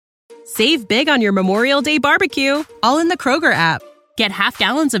Save big on your Memorial Day barbecue, all in the Kroger app. Get half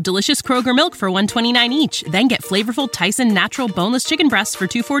gallons of delicious Kroger milk for $1.29 each. Then get flavorful Tyson natural boneless chicken breasts for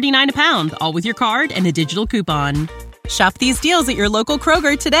 $2.49 a pound, all with your card and a digital coupon. Shop these deals at your local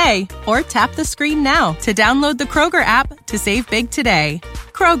Kroger today, or tap the screen now to download the Kroger app to save big today.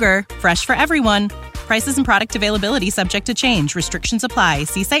 Kroger, fresh for everyone. Prices and product availability subject to change. Restrictions apply.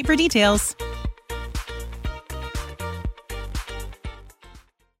 See site for details.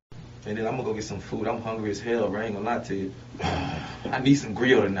 And then I'm gonna go get some food. I'm hungry as hell, bro. I ain't gonna lie to you. I need some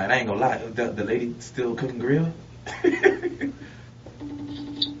grill tonight. I ain't gonna lie. The lady still cooking grill?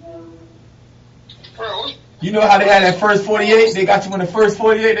 You know how they had that first 48? They got you in the first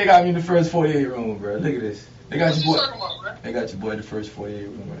 48. They got me in the first 48 room, bro. Look at this. They got your boy. They got your boy in the first 48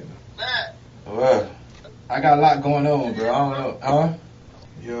 room right now. Man. Well, I got a lot going on, bro. I don't know. Huh?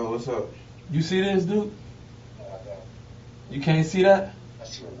 Yo, what's up? You see this, dude? You can't see that? I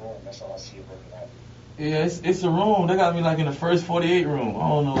see a room. That's all I see. Yeah, it's a room. They got me like in the first 48 room. I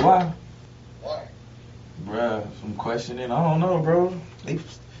don't know why. Why? Bruh, some questioning. I don't know, bro. They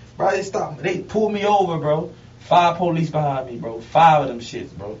stopped me. They pulled me over, bro. 5 police behind me, bro. 5 of them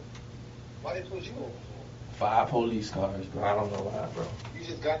shits, bro. Why they pulled you over? 5 police cars, bro. I don't know why, bro. You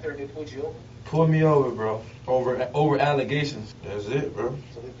just got there and they pulled you over? Pulled me over, bro. Over allegations. That's it, bro.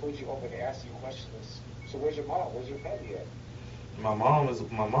 So they pulled you over and they asked you questions. So where's your mom? Where's your family at? My mom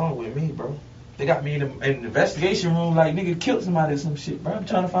with me, bro. They got me in the investigation room like nigga killed somebody or some shit, bro. I'm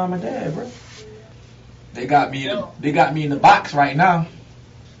trying to find my dad, bro. They got me in the box right now.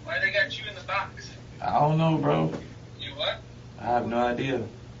 Why they got you in the box? I don't know, bro. You what? I have no idea.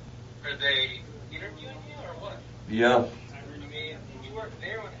 Are they interviewing you or what? Yeah. I mean, you weren't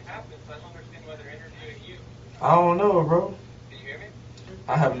there when it happened, so I don't understand why they're interviewing you. I don't know, bro. Can you hear me?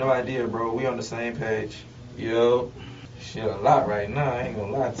 I have no idea, bro. We on the same page. Yo. Shit, a lot right now. I ain't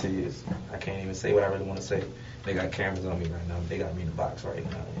gonna lie to you. I can't even say what I really want to say. They got cameras on me right now. They got me in the box right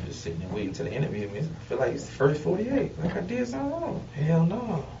now. I'm just sitting there waiting till they interview me. I feel like it's the first 48. Like I did something wrong. Hell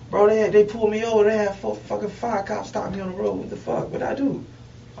no. Bro, they pulled me over. They had 5 cops stop me on the road. What the fuck? What'd I do?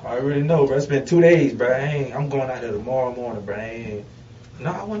 I already know, bro. It's been 2 days, bro. I'm going out there tomorrow morning, bro.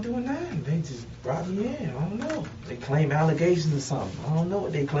 No, I wasn't doing nothing. They just brought me in. I don't know. They claim allegations or something. I don't know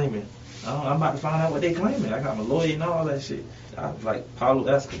what they claiming. I'm about to find out what they claiming. I got my lawyer and all that shit. I'm like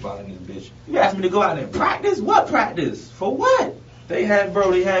Pablo Escobar in this bitch. You asked me to go out there and practice? What practice? For what? They had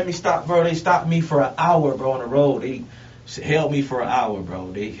me stop, bro. They stopped me for an hour, bro, on the road. They held me for an hour,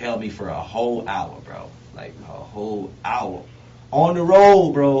 bro. They held me for a whole hour, bro. Like a whole hour. On the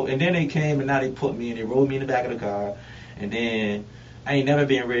road, bro. And then they came and now they put me in. They rolled me in the back of the car. And then I ain't never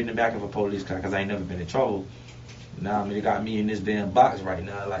been ridden in the back of a police car because I ain't never been in trouble. Nah, I mean, they got me in this damn box right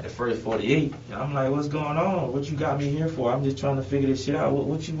now, like the first 48. I'm like, what's going on? What you got me here for? I'm just trying to figure this shit out.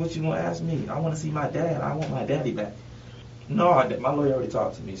 What you gonna ask me? I want to see my dad. I want my daddy back. No, my lawyer already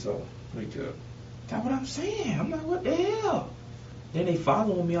talked to me, so we good. That's what I'm saying. I'm like, what the hell? Then they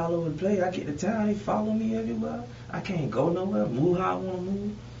following me all over the place. I get to town, they follow me everywhere. I can't go nowhere, move how I want to move.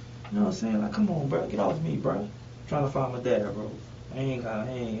 You know what I'm saying? Like, come on, bro, get off me, bro. I'm trying to find my dad, bro. I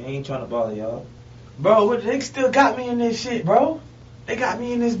ain't trying to bother y'all. Bro, they still got me in this shit, bro. They got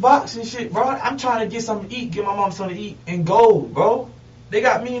me in this box and shit, bro. I'm trying to get something to eat, get my mom something to eat, and go, bro. They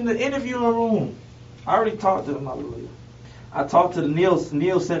got me in the interviewing room. I already talked to my lawyer. I talked to the Neil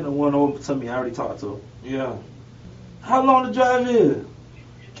sent the one over to me. I already talked to him. Yeah. How long the drive is?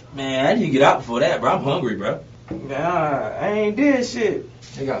 Man, I need to get out before that, bro. I'm hungry, bro. Nah, I ain't did shit.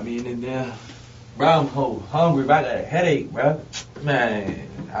 They got me in there. Bro, I'm hungry, bro. I got a headache, bro. Man,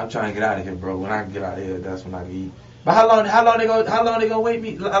 I'm trying to get out of here, bro. When I can get out of here, that's when I can eat. But how long they gonna wait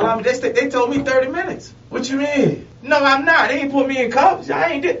me? Allow me? They told me 30 minutes. What you mean? No, I'm not. They ain't put me in cuffs.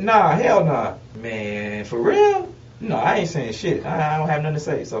 I ain't did. Nah, hell nah. Man, for real? No, I ain't saying shit. I don't have nothing to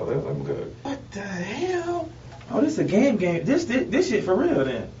say, so I'm good. What the hell? Oh, this a game. This shit for real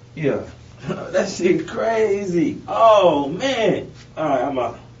then? Yeah. That shit crazy. Oh man. All right, I'm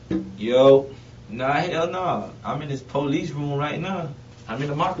out. Yo. Nah, hell no. I'm in this police room right now. I'm in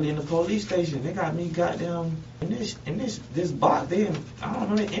the Markley in the police station. They got me goddamn in this box. I don't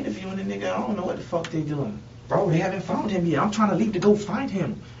know, they interviewing the nigga. I don't know what the fuck they doing. Bro, they haven't found him yet. I'm trying to leave to go find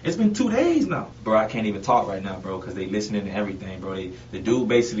him. It's been 2 days now. Bro, I can't even talk right now, bro, because they listening to everything, bro. The dude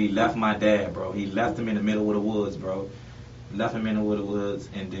basically left my dad, bro. He left him in the middle of the woods, bro. Left him in the middle of the woods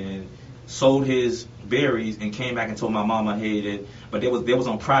and then sold his berries and came back and told my mama, hey, that, but they was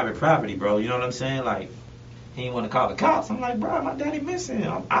on private property, bro. You know what I'm saying? Like, he didn't want to call the cops. I'm like, bro, my daddy missing.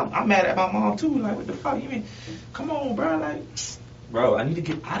 I'm mad at my mom, too. Like, what the fuck? You mean, come on, bro. Like, bro, I need to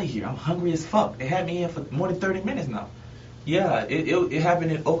get out of here. I'm hungry as fuck. They had me in for more than 30 minutes now. Yeah, it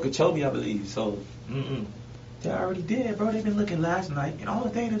happened in Okeechobee, I believe. So, they already did, bro. They been looking last night and all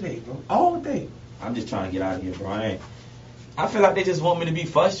day today, bro. All day. I'm just trying to get out of here, bro. I feel like they just want me to be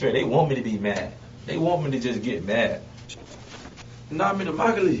frustrated. They want me to be mad. They want me to just get mad. No, I'm in the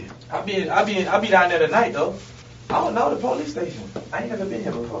Immokalee. I be down there tonight though. I don't know the police station. I ain't never been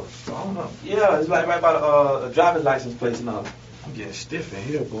here before, so I don't know. Yeah, it's like right by the driver's license place and all. I'm getting stiff in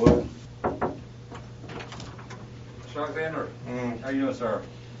here, boy. Mr. Alexander, how you doing, sir?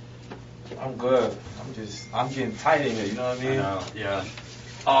 I'm good. I'm getting tight in here. You know what I mean? I know, yeah.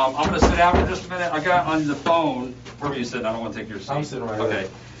 I'm going to sit down for just a minute. I got on the phone. Where are you sitting? I don't want to take your seat. I'm sitting right here. Okay.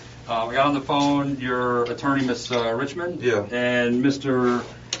 I got on the phone your attorney, Miss Richmond. Yeah. And Mr.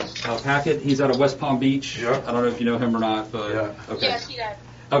 Packett. He's out of West Palm Beach. Yeah. I don't know if you know him or not, but yeah. Okay. Yes, he does.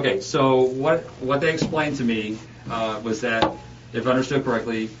 Okay. So what they explained to me was that, if I understood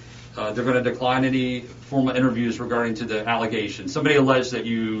correctly, they're going to decline any formal interviews regarding to the allegation. Somebody alleged that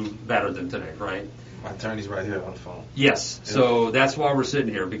you battered them today, right? My attorney's right here on the phone. Yes. Yeah. So that's why we're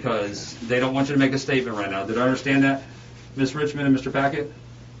sitting here, because they don't want you to make a statement right now. Did I understand that, Ms. Richmond and Mr. Packett?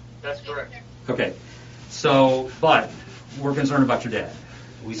 That's correct. Okay. So, but we're concerned about your dad.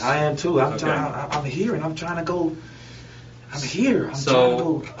 I am too. I'm here and I'm trying to go. I'm here. I'm trying to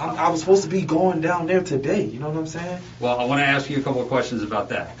go. I was supposed to be going down there today. You know what I'm saying? Well, I want to ask you a couple of questions about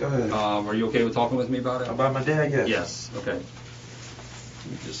that. Go ahead. Are you okay with talking with me about it? About my dad? Yes. Yes. Okay.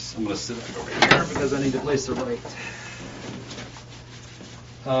 I'm going to sit back over here because I need to place the right.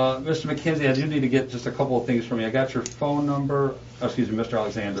 Mr. Mackensie, I do need to get just a couple of things from you. I got your phone number. Oh, excuse me, Mr.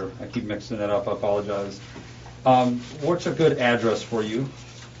 Alexander. I keep mixing that up. I apologize. What's a good address for you?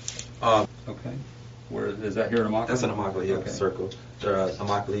 Okay. Where is that here in Immokalee? That's in Immokalee, yeah, Okay. Circle.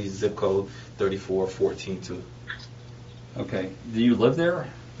 Immokalee, zip code 34142. Okay. Do you live there?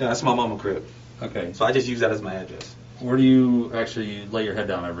 Yeah, that's my mama crib. Okay. So I just use that as my address. Where do you actually lay your head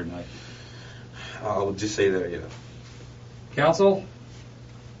down every night? I would just say there, yeah. Counsel?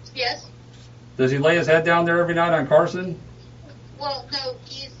 Yes. Does he lay his head down there every night on Carson? Well, no,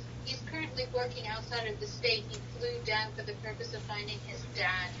 he's currently working outside of the state. He flew down for the purpose of finding his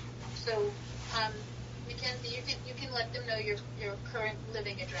dad. So, Mackensie, you can let them know your current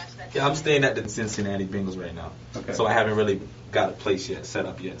living address. Yeah, I'm staying at the Cincinnati Bengals right now. Okay. So I haven't really got a place yet, set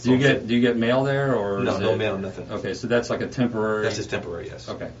up yet. Do you get mail there, or no mail, nothing. Okay, so that's like a temporary. That's just temporary, yes.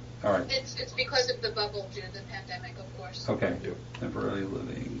 Okay, all right. It's because of the bubble due to the pandemic, of course. Okay, Yep. Temporary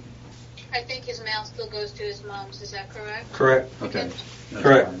living. I think his mail still goes to his mom's. Is that correct? Correct. Okay, that's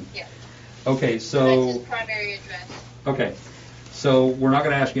Correct. fine. Yeah. Okay, That's so his primary address. okay, so we're not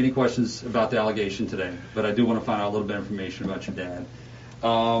going to ask you any questions about the allegation today, but I do want to find out a little bit of information about your dad.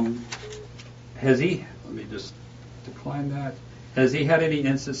 Has he? Let me just decline that. Has he had any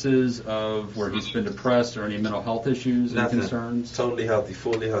instances of where he's been depressed or any mental health issues Nothing. and concerns? Totally healthy,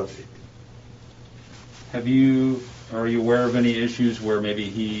 fully healthy. Are you aware of any issues where maybe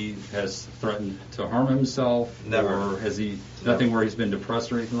he has threatened to harm himself? Never. Or has he, nothing where he's been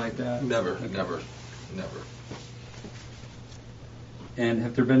depressed or anything like that? Never, Okay. never. And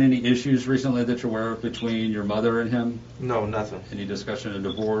have there been any issues recently that you're aware of between your mother and him? No, nothing. Any discussion of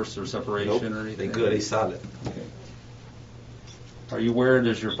divorce or separation Nope. or anything? They good, they solid. Okay. Are you aware,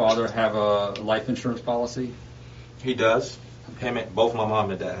 does your father have a life insurance policy? He does. Him and both my mom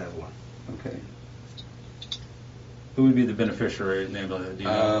and dad have one. Okay. Who would be the beneficiary named on that? Do you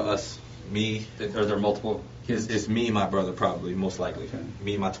know? Us. Me. Are there multiple kids? It's me and my brother probably, most likely. Okay.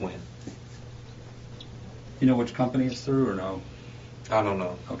 Me and my twin. You know which company it's through or no? I don't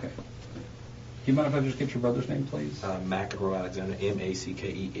know. Okay. Do you mind if I just get your brother's name, please? Mackenro Alexander,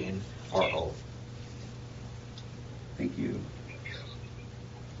 Mackenro. Thank you.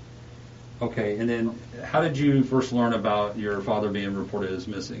 Okay, and then how did you first learn about your father being reported as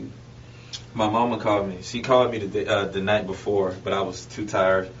missing? My mama called me. She called me the night before, but I was too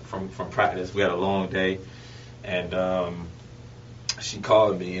tired from practice. We had a long day, and she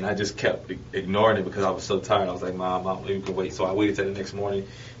called me, and I just kept ignoring it because I was so tired. I was like, Mom, you can wait. So I waited till the next morning,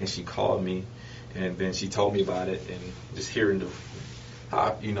 and she called me, and then she told me about it, and just hearing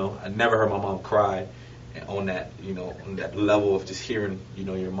I never heard my mom cry on that, on that level of just hearing,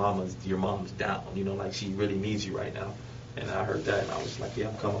 your mom's down, like she really needs you right now. And I heard that, and I was like, yeah,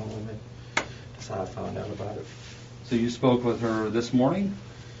 I'm coming home, and that's how I found out about it. So you spoke with her this morning?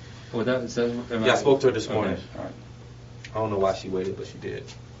 I spoke to her this morning. Okay. All right. I don't know why she waited, but she did.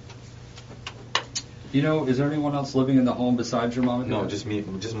 Is there anyone else living in the home besides your mom and dad? No, just me,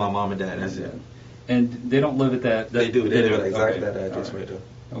 just my mom and dad. That's it. And they don't live at that? They do. They live at exactly okay. that address right there.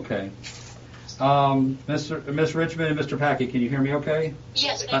 Okay. Miss Richmond and Mr. Packey, can you hear me okay?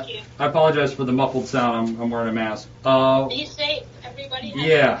 Yes, thank you. I apologize for the muffled sound. I'm wearing a mask. Be safe. Everybody has to be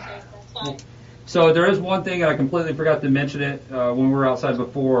Yeah. safe. That's fine. So there is one thing, and I completely forgot to mention it when we were outside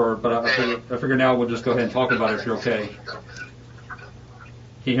before, but I figure now we'll just go ahead and talk about it if you're okay.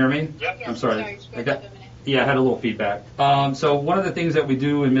 Can you hear me? Yep. I'm sorry. Sorry, just Yeah, I had a little feedback. So one of the things that we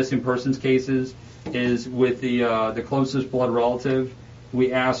do in missing persons cases is with the closest blood relative,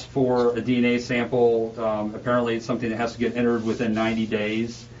 we ask for a DNA sample. Apparently it's something that has to get entered within 90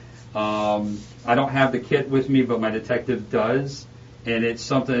 days. I don't have the kit with me, but my detective does. And it's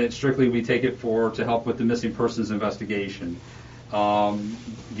something that strictly we take it for to help with the missing persons investigation. Do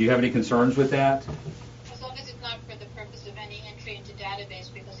you have any concerns with that? As long as it's not for the purpose of any entry into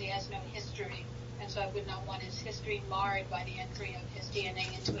database, because he has no history, and so I would not want his history marred by the entry of his DNA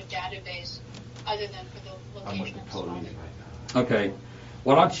into a database, other than for the location of his body. Okay.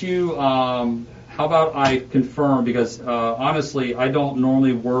 Why don't you, how about I confirm, because honestly, I don't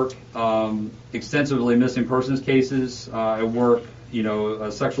normally work extensively missing persons cases. I work,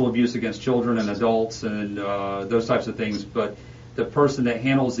 sexual abuse against children and adults and those types of things, but the person that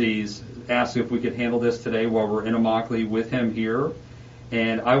handles these asked if we could handle this today while we're in Immokalee with him here,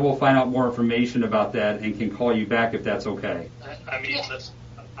 and I will find out more information about that and can call you back if that's okay. I mean,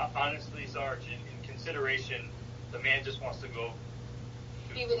 honestly, Sarge, in consideration, the man just wants to go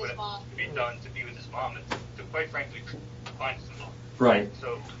Be with his mom. to be done to be with his mom and to quite frankly find his mom. Right.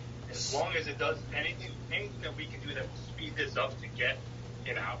 So as long as it does anything that we can do that will speed this up to get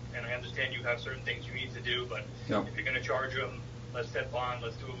him out, and I understand you have certain things you need to do, but Yep. if you're going to charge him, let's set bond,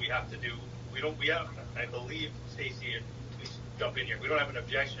 let's do what we have to do. We have, I believe, Stacy, please jump in here. We don't have an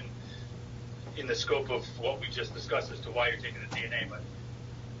objection in the scope of what we just discussed as to why you're taking the DNA, but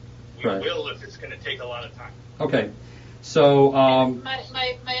we Right. will if it's going to take a lot of time. Okay. So, My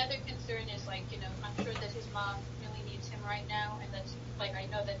other concern is, I'm sure that his mom really needs him right now, and that's, I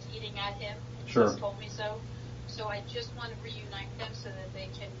know that's eating at him, and Sure. she's told me so. So I just want to reunite them so that they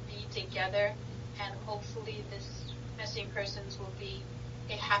can be together, and hopefully this missing persons will be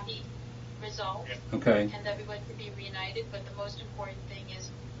a happy result, okay. and everyone can be reunited. But the most important thing is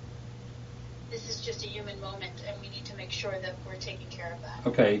this is just a human moment, and we need to make sure that we're taking care of that.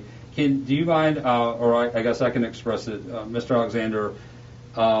 Okay. Do you mind, or I guess I can express it, Mr. Alexander,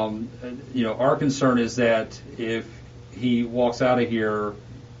 our concern is that if he walks out of here,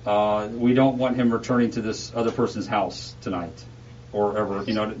 we don't want him returning to this other person's house tonight or ever.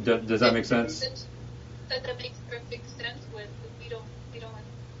 Does that make sense? That makes perfect sense. We don't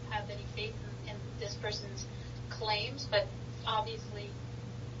have any faith in this person's claims, but obviously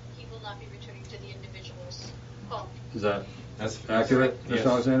he will not be returning to the individual's home. Is that That's accurate, yes.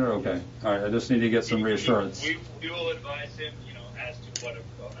 Mr. Alexander? Okay. All right. I just need to get some reassurance. We will advise him, as to what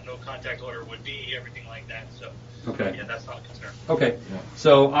a no contact order would be, everything like that. So, Okay. yeah, that's not a concern. Okay.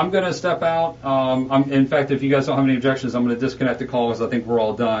 So I'm going to step out. In fact, if you guys don't have any objections, I'm going to disconnect the call because I think we're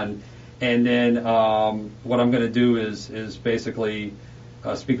all done. And then what I'm going to do is basically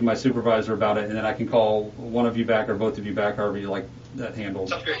speak to my supervisor about it, and then I can call one of you back or both of you back, however you like that handled.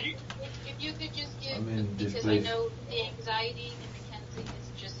 Sounds good. If you could just give, just because please. I know the anxiety in Mackensie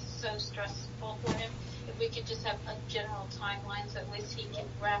is just so stressful for him, if we could just have a general timeline so at least he can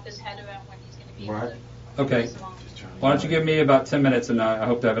wrap his head around when he's going to be able Right. to. Okay. Why don't you give me about 10 minutes, and I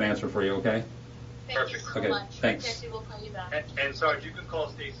hope to have an answer for you, okay? Thank Perfect. you so Okay, much. thanks. Mackensie will call you back. And Sarge, you can call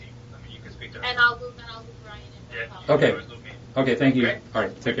Stacy. I mean, you can speak to her. And I'll move Brian in. Yeah. No problem. Okay. Always loop me. Okay, thank you. Okay. All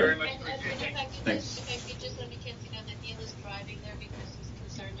right, take Thank you care. very much. And if I could Thanks. just let Mackensie know that Neil is driving there because he's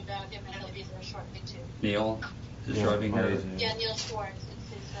concerned about him, and he'll be there shortly too. Neil is driving here. Yeah, Neil Schwartz.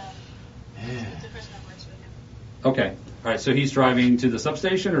 It's the person that works with him. Okay. All right, so he's driving to the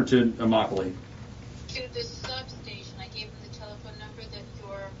substation or to Immokalee? To the substation, I gave him the telephone number that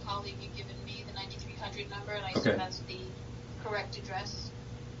your colleague had given me, the 9300 number, and I Okay. assume that's the correct address.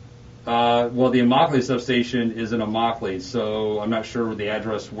 Well, the Immokalee substation is in Immokalee, so I'm not sure the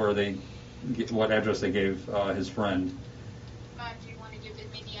address what address they gave his friend. Do you want to give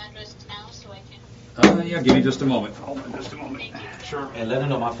me the address now so I can? Yeah, give me just a moment. Hold on just a moment. Thank you. Sure. And let her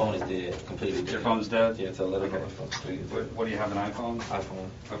know my phone is dead, completely dead. Your phone's dead? Yeah, tell her let her know my phone's completely dead. What do you have, an iPhone? iPhone.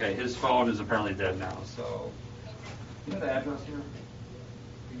 Okay, his phone is apparently dead now, so. You know the address here?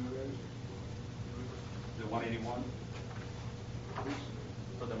 The 181?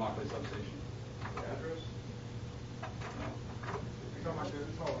 For the Immokalee substation. The address?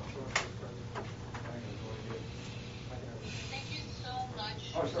 Thank you so much,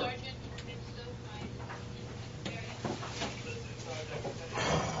 Oh, sure. Sergeant. It's so kind. It's very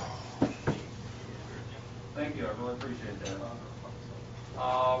Thank you, I really appreciate that.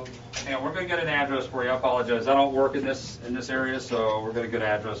 And we're going to get an address for you. I apologize. I don't work in this area, so we're going to get an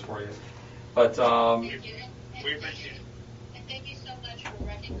address for you. But Thank you. We appreciate it. And thank you so much for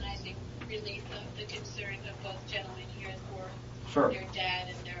recognizing really the concern of both gentlemen here for Sure. their dad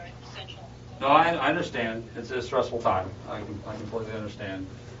and their essential. No, I understand. It's a stressful time. I completely understand.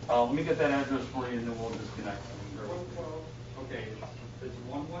 Let me get that address for you, and then we'll disconnect. Okay, it's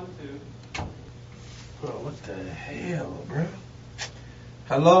 112. Bro, what the hell, bro?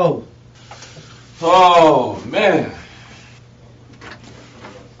 Hello? Oh, man.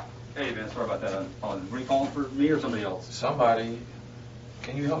 Hey, man, sorry about that. Were you calling for me or somebody else? Somebody,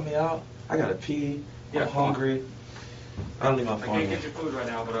 can you help me out? I gotta pee. Yeah, I'm hungry. I don't need my I phone. can't get your food right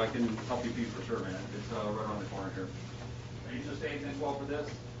now, but I can help you pee for sure, man. It's right around the corner here. Are you just staying as well for this?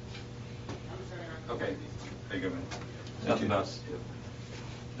 Okay. There you go, man. Nothing else.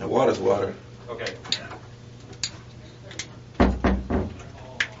 The water's water. Okay.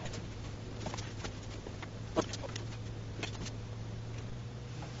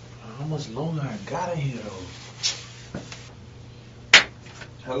 How much longer I got in here, though?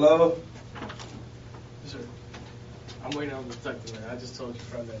 Hello? Sir, I'm waiting on the detective, man. I just told your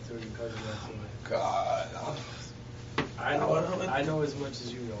friend that too, your cousin that too, man. God. I know as much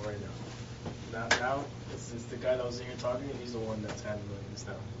as you know right now. Now it's the guy that was in here talking, and he's the one that's handling this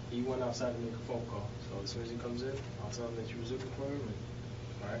now. He went outside to make a phone call, so as soon as he comes in, I'll tell him that you was looking for him, and,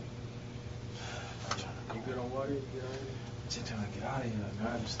 all right? You good on water? You good on anything? Just trying to get out of here, I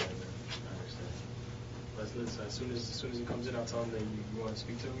man. understand, man. I understand. Let's listen. As soon as he comes in, I'll tell him that you want to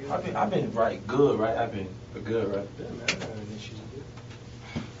speak to him again. I've been right, good, right? I've been good, right? Yeah, man. I don't have any issues with it.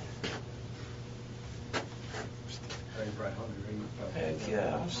 You're probably hungry, right? Heck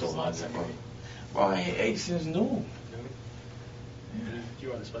yeah, I'm so hungry, bro. Bro, I ain't ate since noon.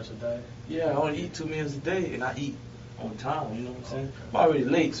 You on a special diet? Yeah, I only eat 2 meals a day, and I eat on time, you know what I'm saying? I'm already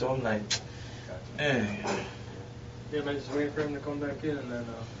late, so I'm like, man. Yeah, man, just waiting for him to come back in, and then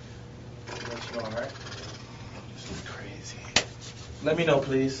let you know, all right? This is crazy. Let me know,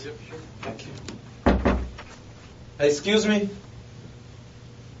 please. Yep, sure. Thank you. Hey, excuse me?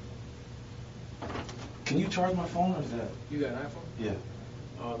 Can you charge my phone, or is that? You got an iPhone? Yeah.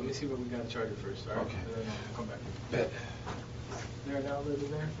 Let me see what we got to charge it first, all right? Okay. And then I'll come back. Bet. There an outlet in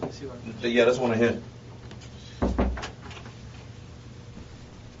there? Let me see what I can... Yeah, that's one of him. And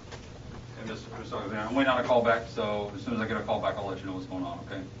Mr. Alexander, I'm waiting on a call back, so as soon as I get a call back, I'll let you know what's going on,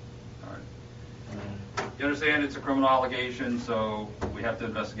 okay? All right. You understand it's a criminal allegation, so we have to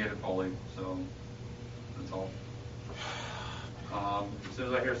investigate it fully, so that's all. As soon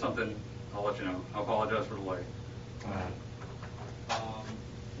as I hear something, I'll let you know. I apologize for the delay. All right.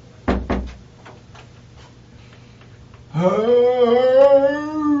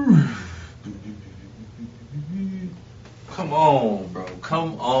 Come on, bro.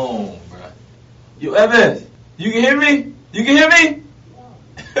 Come on, bro. Yo, Evans, you can hear me? You can hear me?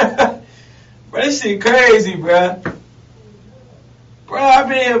 Bro, this shit crazy, bro. Bro, I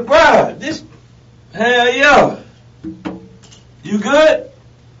mean, bro, this, hell yeah. You good?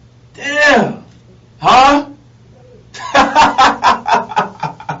 Damn. Huh?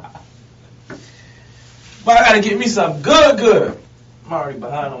 But I gotta get me something good. I'm already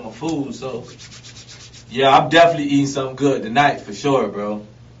behind on my food, so yeah, I'm definitely eating something good tonight for sure, bro.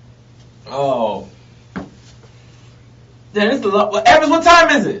 Oh, damn, it's a lot. Well, Evans, what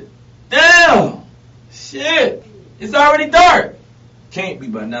time is it? Damn, shit, it's already dark. Can't be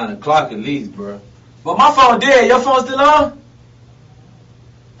by 9 o'clock at least, bro. But my phone dead. Your phone still on?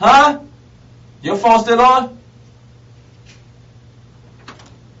 Huh? Your phone still on?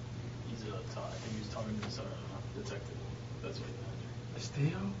 He's I think he's talking to this detective. That's what he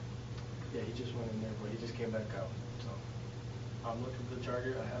Still? Yeah, he just went in there, but he just came back out. So I'm looking for the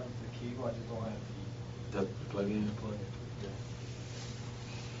charger. I have the key, but I just don't have The plug in. the plug. Yeah.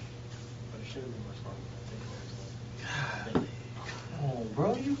 But it shouldn't be much longer. I think Come on,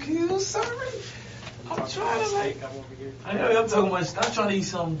 bro, you killed sorry. I'm trying to like. I'm over here. I know I'm talking about. I'm trying to eat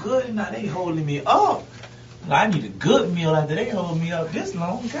something good, and now they holding me up. I need a good meal after they hold me up this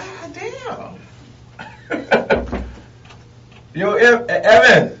long. God damn. Yo,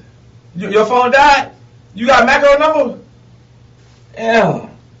 Evan, your phone died? You got a macro number? Yeah.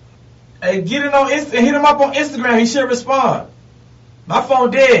 Hey, get it on hit him up on Instagram. He should respond. My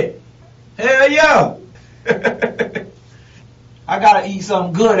phone dead. Hell yeah. I gotta eat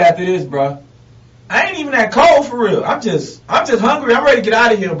something good after this, bro. I ain't even that cold for real. I'm just hungry. I'm ready to get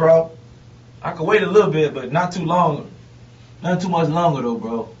out of here, bro. I could wait a little bit, but not too long. Not too much longer though,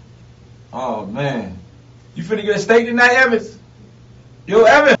 bro. Oh man. You finna get a steak tonight, Evans? Yo,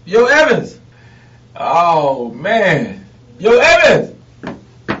 Evans. Oh man. Yo, Evans.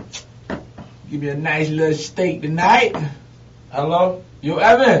 Give me a nice little steak tonight. Hello? Yo,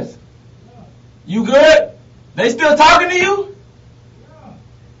 Evans? You good? They still talking to you?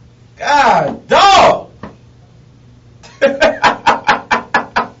 God, dog!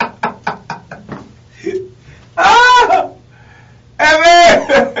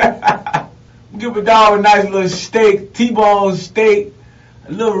 Evan! Give a dog a nice little steak, T-bone steak,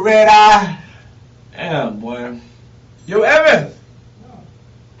 a little red eye. Damn, boy. Yo, Evan!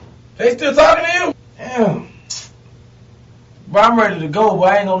 They still talking to you? Damn. Bro, I'm ready to go, boy.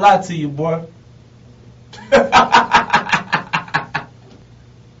 I ain't gonna lie to you, boy.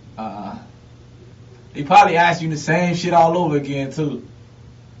 He probably asked you the same shit all over again, too.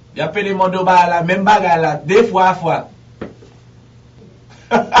 Y'a fait des mots de bail la même bagarre là, deux fois.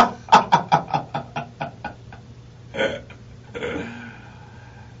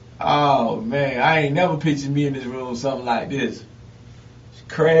 Oh, man. I ain't never pictured me in this room something like this. It's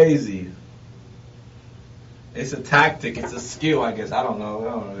crazy. It's a tactic. It's a skill, I guess. I don't know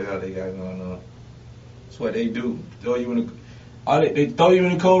what the hell they got going on. That's what they do. Throw you in they throw you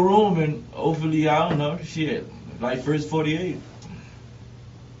in the cold room and hopefully, I don't know, shit, like first 48.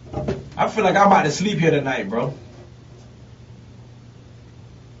 I feel like I'm about to sleep here tonight, bro.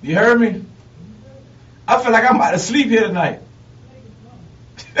 You heard me? I feel like I'm about to sleep here tonight.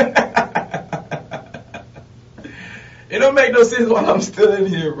 It don't make no sense while I'm still in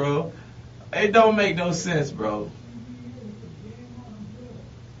here, bro. It don't make no sense, bro.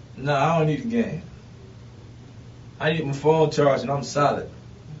 No, I don't need a game. I need my phone charged and I'm solid.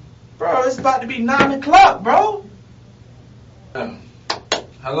 Bro, it's about to be 9 o'clock, bro.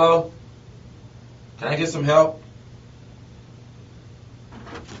 Hello? Can I get some help?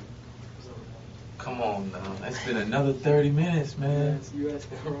 Come on now. It's been another 30 minutes, man. Yes, you asked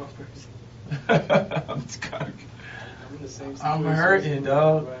the wrong person. I'm hurting,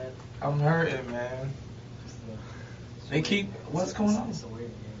 dog. I'm hurting, man. They keep... What's going on?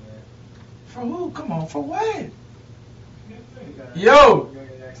 For who? Come on, for what? Yo!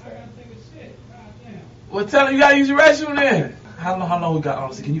 Well, tell him you gotta use the restroom then. How long we got,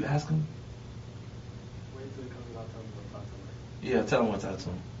 honestly? Can you ask him? Yeah, tell him what I told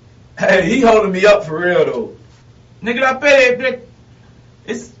him. Hey, he holding me up for real, though. Nigga, I bet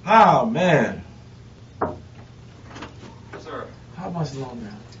it's... Oh, man. Yes, sir. How much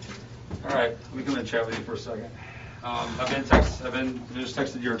longer? All right, let me come in and chat with you for a second. I've been just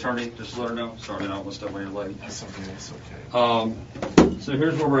texted your attorney just to let her know. Sorry, I don't want to step on your leg. That's okay. So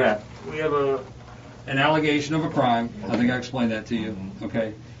here's where we're at. We have an allegation of a crime. I think I explained that to you.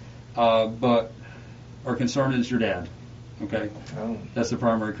 Okay. But our concern is your dad. Okay. Oh. That's the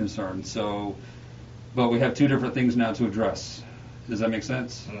primary concern. So, but we have two different things now to address. Does that make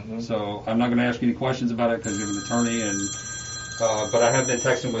sense? Mm-hmm. So I'm not going to ask you any questions about it because you're an attorney and. But I have been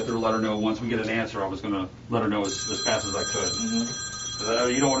texting with her to let her know once we get an answer. I was going to let her know as fast as I could. Mm-hmm. 'Cause I know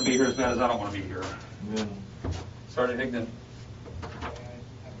you don't want to be here as bad as I don't want to be here. Yeah. Sergeant Higdon.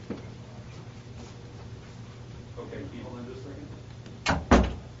 Okay, can you hold on just a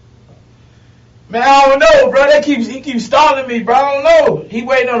second? Man, I don't know, bro. He keeps stalling me, bro. I don't know. He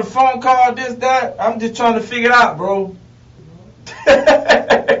waiting on a phone call, this, that. I'm just trying to figure it out, bro.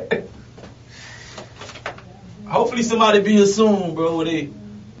 Hopefully somebody be here soon, bro.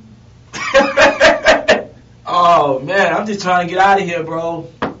 Oh, man. I'm just trying to get out of here, bro.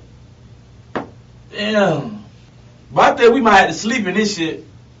 Damn. But I think we might have to sleep in this shit.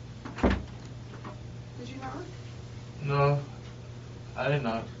 Did you knock? No. I didn't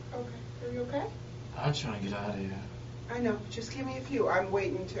knock. Okay. Are you okay? I'm trying to get out of here. I know. Just give me a few. I'm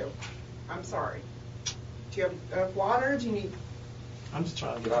waiting too. I'm sorry. Do you have water? Do you need... I'm just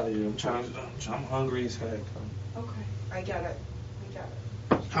trying to get out of here. I'm hungry as heck. Okay. I get it.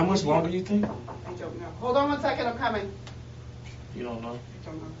 How much longer you think? I don't know. Hold on 1 second. I'm coming. You don't know? I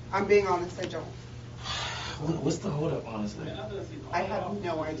don't know. I'm being honest. I don't. What's the hold up, honestly? I have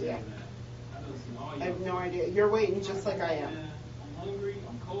no idea. I have no idea. You're waiting just like I am. I'm hungry.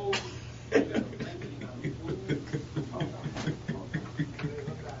 I'm cold.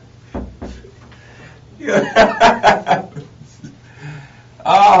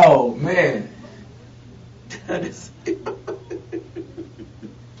 Oh, man. Evans.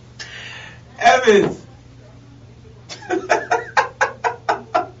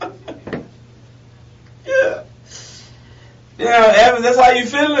 Yeah. Yeah, Evans, that's how you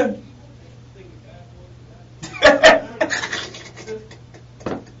feeling?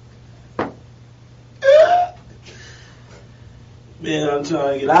 Man, I'm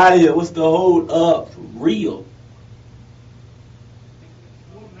trying to get out of here. What's the hold up? Real.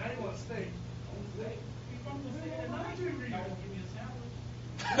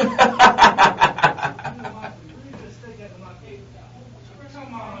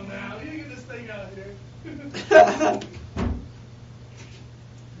 Come on now, you get this thing out here.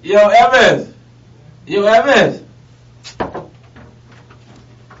 Yo, Evans.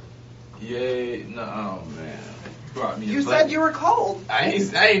 Yeah, no, man. Brought me a You blanket. said you were cold. I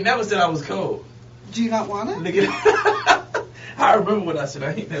ain't never said I was cold. Do you not want it? Look at I remember what I said.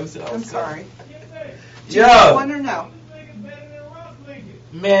 I ain't never said I was I'm cold. sorry. Do you want one or no?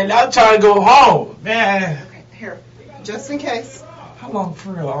 Man, I'm trying to go home. Man. Okay, here. Just in case. How long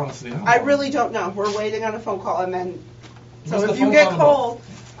for real, honestly? I really don't know. We're waiting on a phone call, and then. So What's if the you phone get call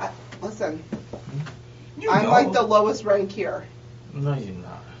cold, listen. You I'm know. like the lowest rank here. No, you're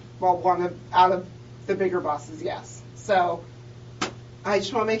not. Well, out of the bigger bosses, yes. So I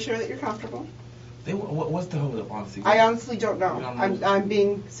just want to make sure that you're comfortable. What's the hold up, honestly? I honestly don't know. You don't know? I'm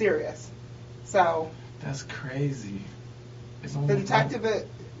being serious. So That's crazy. It's the almost detective that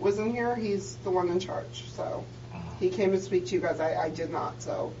was in here, he's the one in charge. So he came to speak to you guys. I did not.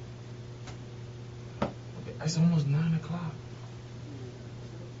 So It's almost 9 o'clock.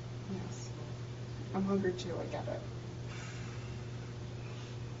 yes, I'm hungry too. I get it.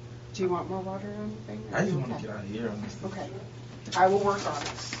 Do you want more water or anything? Or I just you want to okay? get out of here, honestly. Okay, I will work on it.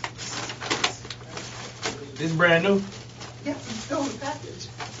 This brand new? Yes, it's still in the package.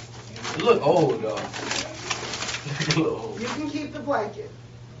 It look old, though. It look old. You can keep the blanket.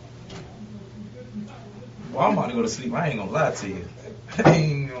 Well, I'm about to go to sleep. I ain't gonna lie to you.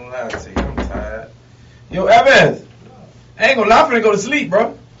 I'm tired. Yo, Evans! I ain't gonna lie, I'm finna go to sleep,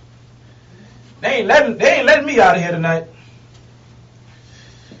 bro. They ain't letting me out of here tonight.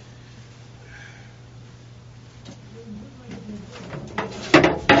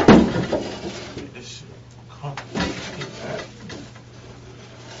 This shit comfortable.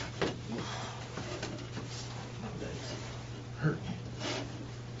 My legs hurt.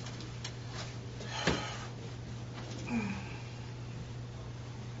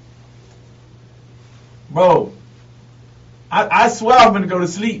 Bro, I swear I'm gonna go to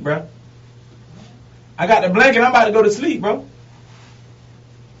sleep, bro. I got the blanket, I'm about to go to sleep, bro.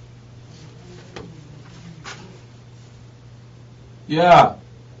 Yeah.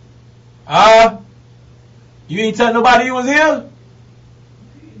 You ain't tell nobody you was here?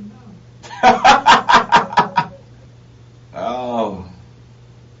 Oh.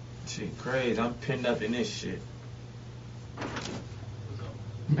 Shit crazy. I'm pinned up in this shit.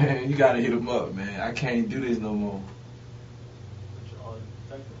 Man, you gotta hit him up, man. I can't do this no more.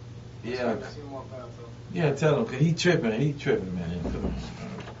 Yeah. Yeah, tell him, cause he tripping, man. Come on.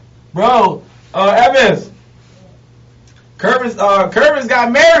 Bro, Evans. Kervin's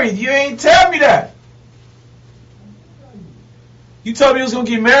got married. You ain't tell me that. You told me you was gonna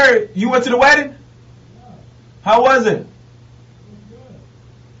get married. You went to the wedding? How was it?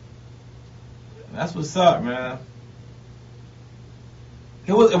 That's what's up, man.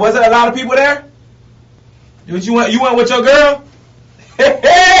 Was it a lot of people there? You went with your girl?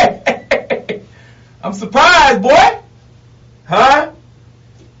 I'm surprised, boy. Huh?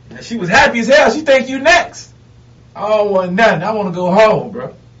 And she was happy as hell. She think you next. I don't want nothing. I want to go home,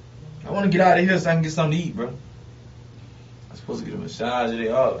 bro. I want to get out of here so I can get something to eat, bro. I'm supposed to get a massage today.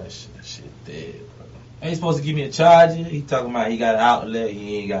 All that shit. That shit dead, bro. Ain't supposed to give me a charger. He talking about he got an outlet.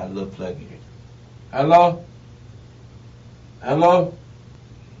 He ain't got a little plug in. Hello? Hello?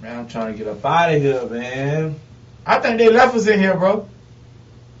 Man, I'm trying to get up out of here, man. I think they left us in here, bro.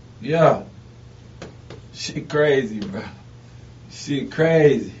 Yeah. Shit crazy, bro. Shit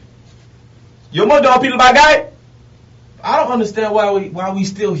crazy. Yo, mo dog people by guy? I don't understand why we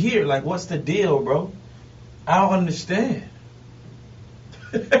still here. Like, what's the deal, bro? I don't understand.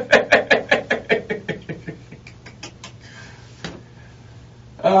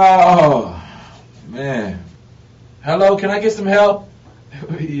 Oh, man. Hello, can I get some help?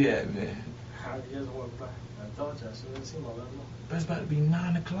 Yeah, man. He doesn't want to buy. I told you, as soon as I see him, I'll let him know. Bro, it's about to be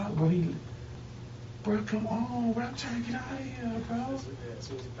 9 o'clock, bro. Bro, come on, bro. I'm trying to get out of here, bro. Yeah, as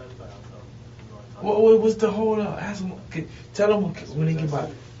soon as he passes by, I'll tell him. What's the hold up? Ask him. Tell him when they get by.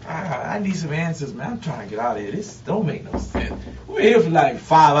 I need some answers, man. I'm trying to get out of here. This don't make no sense. We're here for like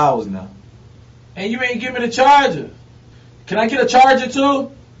 5 hours now. And you ain't give me the charger. Can I get a charger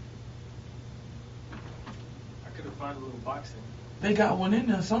too? I could have found a little box thing. They got one in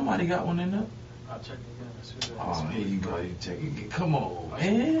there. Somebody got one in there. I'll check again as soon as Oh, here you go. You check it. Come on,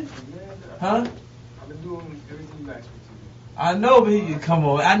 man. Yeah, Huh? I've been doing everything you asked me to do. I know, but come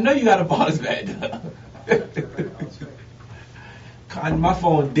on. I know you got a box back there. My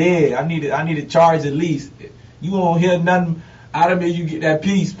phone dead. I need a charge at least. You won't hear nothing out of me. You get that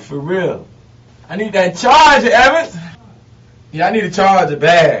piece for real. I need that charger, Evans. Yeah, I need a charger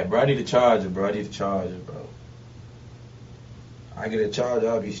bad, bro. I need a charger, bro. I get a charger,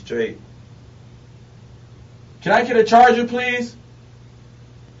 I'll be straight. Can I get a charger, please?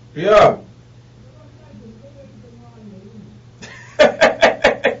 Yeah.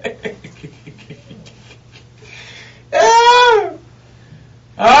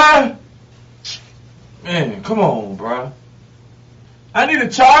 Man, come on, bro. I need a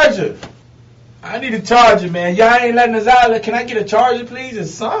charger. Man. Y'all ain't letting us out. Can I get a charger, please? Or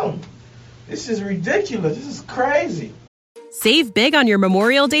something. This is ridiculous. This is crazy. Save big on your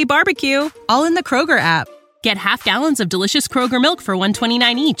Memorial Day barbecue, all in the Kroger app. Get half gallons of delicious Kroger milk for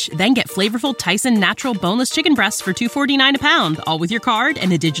 $1.29 each. Then get flavorful Tyson natural boneless chicken breasts for $2.49 a pound, all with your card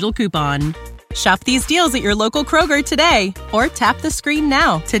and a digital coupon. Shop these deals at your local Kroger today, or tap the screen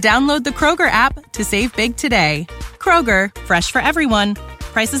now to download the Kroger app to save big today. Kroger, fresh for everyone.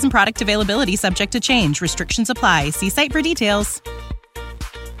 Prices and product availability subject to change. Restrictions apply. See site for details.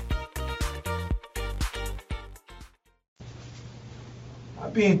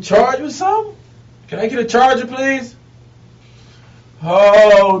 I'm being charged with something? Can I get a charger, please?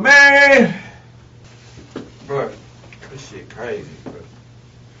 Oh, man. Bro, this shit crazy, bro.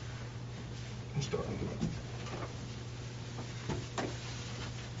 I'm starting to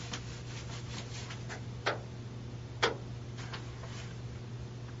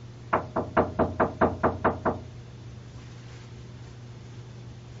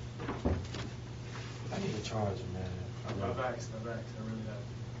I need a charger, man. I've asked, I really have.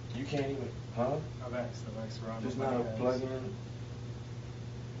 You can't even, huh? I've asked around. Just not a plug-in? Do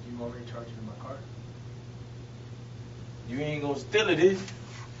you want me to charge it in my car? You ain't gonna steal it, is you?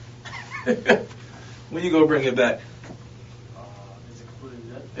 When you gonna bring it back? Is it completely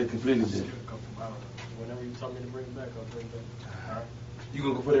dead? It's completely Just dead. give it a couple hours. Whenever you tell me to bring it back, I'll bring it back. Alright? You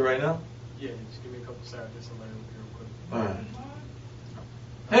gonna go put it right now? Yeah, just give me a couple seconds and let it real quick. Alright.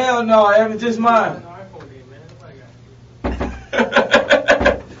 Hell no, I haven't, just mine.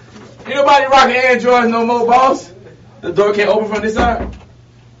 Ain't nobody rocking Androids no more, boss. The door can't open from this side.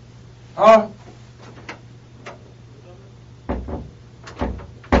 Huh?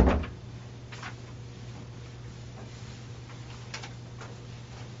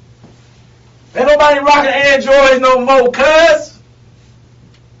 Ain't nobody rocking Androids no more, cuz.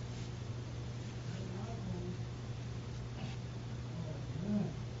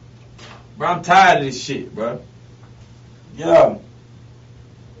 Bro, I'm tired of this shit, bro. Yeah.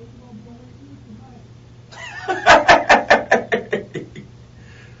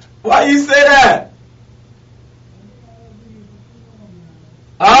 Why you say that?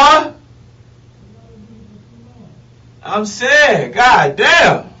 Huh? I'm saying, god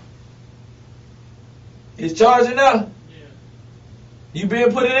damn. It's charging up? Yeah. You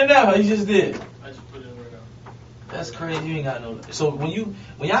been put it in there or you just did? I just put it in right now. That's crazy. You ain't got no. So when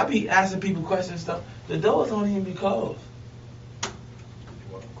y'all be asking people questions and stuff, the doors don't even be closed. You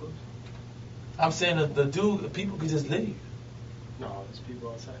want them close? I'm saying the people can just leave. No, there's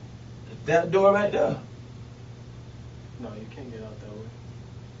people outside. That door right there. No, you can't get out that way.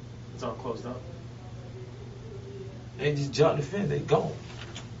 It's all closed up. They just jump the fence. They gone.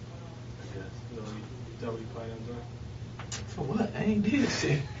 I guess. Is that what you plan on doing? For what? I ain't did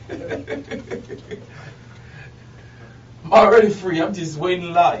shit. I'm already free. I'm just waiting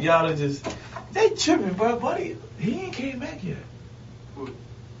a lot. Y'all are just. They tripping, bro. Buddy, he ain't came back yet. Who?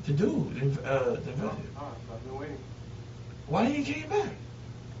 The dude, the investor. I've been waiting. Why he ain't came back?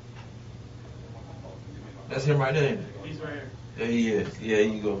 That's him right there, ain't it? He's right here. There he is. Yeah, here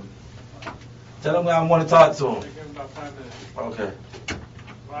you go. Tell him I want to talk to him. Give him about 5 minutes. Okay.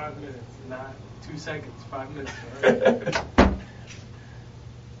 5 minutes, not 2 seconds. 5 minutes. All right?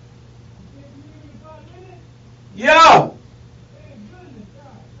 Yo!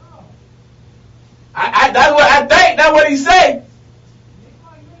 That's what I think. That's what he say.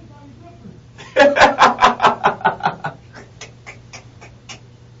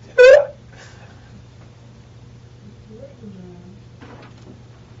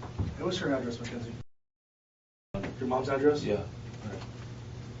 Hey, what's your address, Mackensie? Your mom's address? Yeah.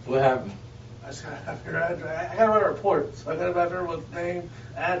 What happened? I just gotta have your address. I gotta write a report, so I gotta have everyone's name,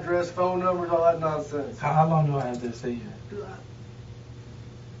 address, phone numbers, all that nonsense. How long do I have to stay here? Do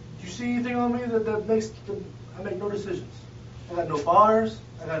you see anything on me that makes I make no decisions? I got no bars.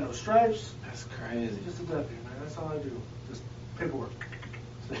 I got no stripes. That's crazy. Just a deputy, man. That's all I do. Just paperwork.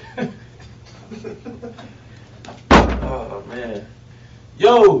 Oh, man.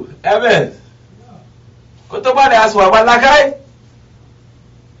 Yo, Evans. ¿Cuánto vale eso? ¿Aguas la calle?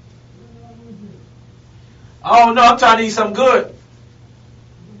 I don't know. I'm trying to eat something good.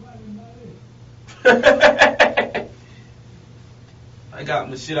 I got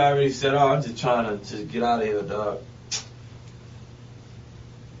my shit already set up. I'm just trying to just get out of here, dog.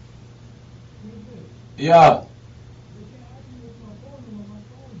 Yeah.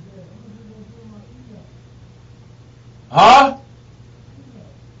 Huh?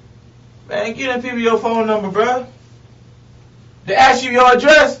 Man, get them people your phone number, bro. They asked you your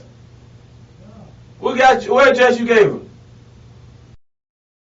address? What address you gave them?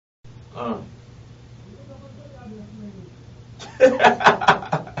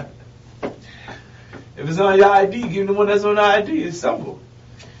 If it's on your ID, give them the one that's on the ID. It's simple.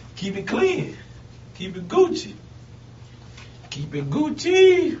 Keep it clean. Keep it Gucci. Keep it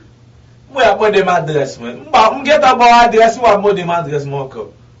Gucci. Mwen apon dem adres mwen. Mwen get up an adres, mwen apon dem adres mwen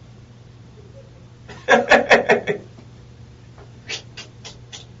ko.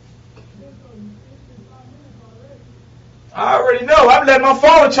 I already know. I'm letting my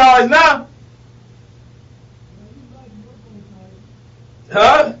phone charge now.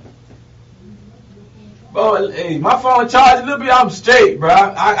 Huh? Bro, hey, my phone charged a little bit. I'm straight, bro.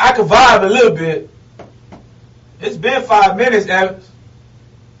 I can vibe a little bit. It's been 5 minutes, Evans.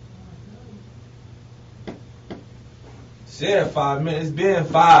 Said 5 minutes. It's been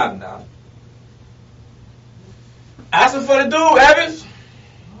 5 now. Asking for the dude, Evans.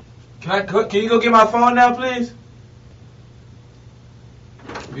 Can you go get my phone now, please?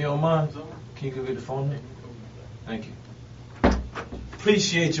 If you don't mind, can you go get the phone now? Thank you.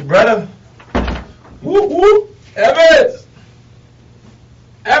 Appreciate you, brother. Whoop whoop. Evans.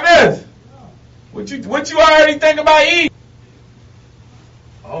 Evans. What you already think about eating?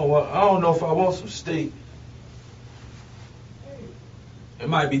 Oh, well, I don't know if I want some steak. It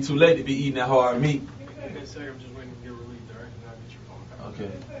might be too late to be eating that hard meat. Okay, sir, I'm just waiting to get relieved, alright? And I'll get your phone. Okay.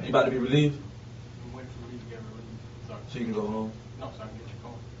 You about to be relieved? I'm waiting for relief to get relieved. Sorry. So you can go home? No, so I can get your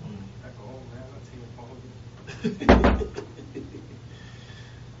phone. I go home, man. I'll take your phone.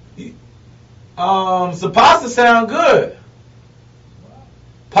 So pasta sound good.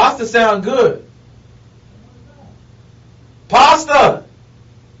 Pasta sound good. Pasta.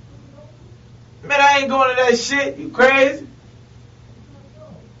 Man, I ain't going to that shit. You crazy?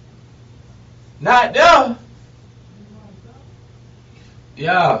 Not there.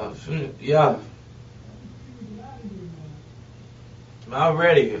 Yeah. I'm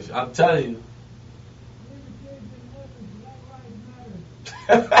ready. I'm telling you.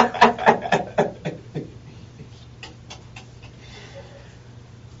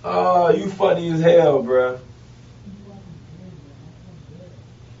 Oh, you funny as hell, bruh.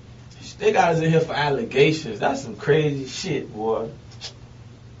 They got us in here for allegations. That's some crazy shit, boy.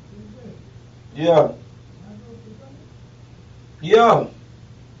 Yeah. You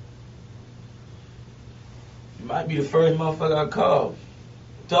might be the first motherfucker I call.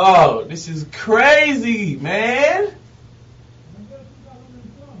 Dog, this is crazy, man.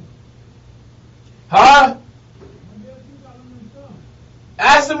 Huh?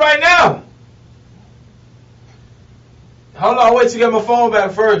 Ask him right now. Hold on, wait till you get my phone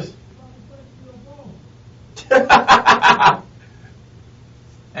back first.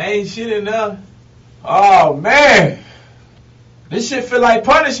 Ain't shit enough. Oh, man. This shit feel like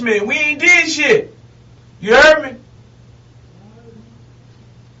punishment. We ain't did shit. You heard me?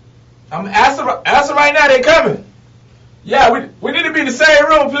 I'm asking right now. They coming. Yeah, we need to be in the same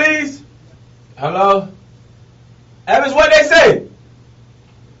room, please. Hello? Evans, what they say?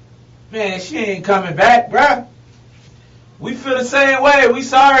 Man, she ain't coming back, bruh. We feel the same way. We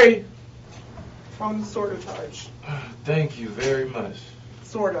sorry. Phone sort of charged. Thank you very much.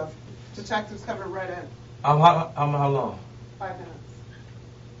 Sort of. Detectives coming right in. I'm how long? 5 minutes.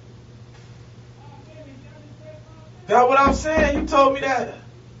 That's what I'm saying. You told me that.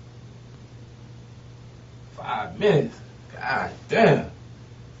 5 minutes. God damn.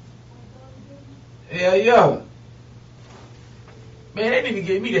 Hell yeah. Man, they need to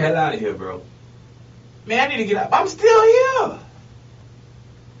get me the hell out of here, bro. Man, I need to get out. I'm still here.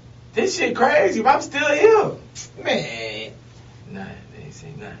 This shit crazy, but I'm still here. Man. Nah, they ain't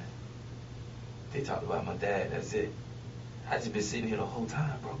say nothing. They talked about my dad, that's it. I just been sitting here the whole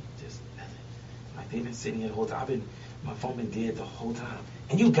time, bro. Just nothing. Like, they've been sitting here the whole time. My phone been dead the whole time.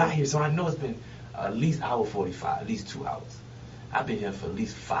 And you got here, so I know it's been at least hour 45, at least 2 hours. I've been here for at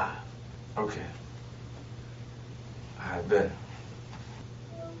least 5. Okay. I bet.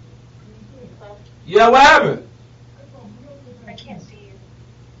 Yeah, what happened? I can't see you.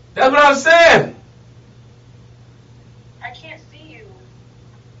 That's what I'm saying. I can't see you.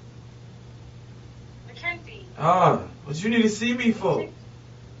 Mackensie. What you need to see me for?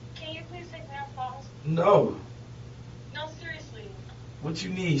 Can you please take me off pause? No. No, seriously. What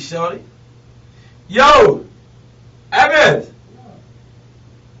you need, shorty? Yo! Evans!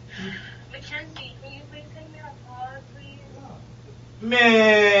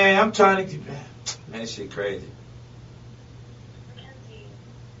 Man, I'm trying to keep. Man, this shit crazy. Mackensie,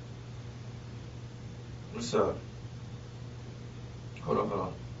 What's up? Hold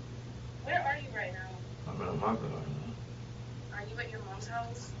on. where are you right now? I'm in a market right now. Are you at your mom's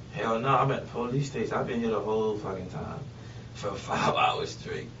house? Hell no, I'm at the police station. I've been here the whole fucking time for 5 hours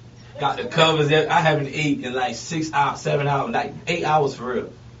straight. Got the covers. I haven't ate in like 6 hours, 7 hours, like 8 hours for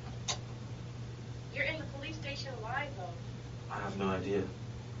real. You're in the police station live though. I have no idea.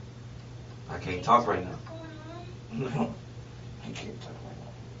 I can't talk right now. What's going on? No, I can't talk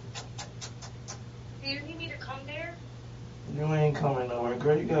right Do you need me to come there? now. You ain't coming nowhere,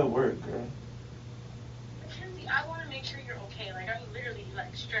 girl. You gotta work, girl. Mackensie, I want to make sure you're okay. Like, I'm literally,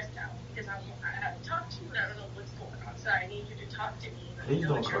 like, stressed out because I haven't talked to you and I don't know what's going on. So I need you to talk to me. And Please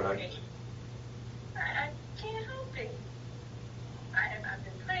know don't that you're cry. okay. I can't help it. I've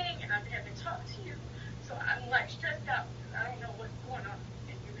been praying and I haven't talked to you. So I'm, like, stressed out because I don't know what's going on.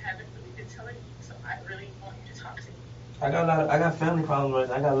 And you haven't really been telling me. So I really want you to talk to me. I got family problems right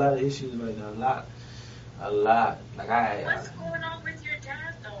now. I got a lot of issues right now. A lot. Like What's going on with your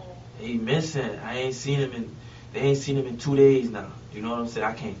dad, though? he missing. They ain't seen him in 2 days now. You know what I'm saying?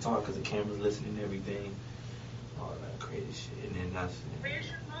 I can't talk because the camera's listening to everything. All that crazy shit. And then that's. Where's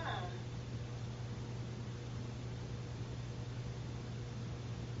your mom?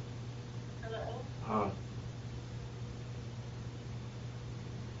 Hello? Huh.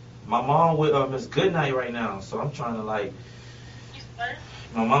 My mom with Miss Goodnight right now, so I'm trying to like. You what?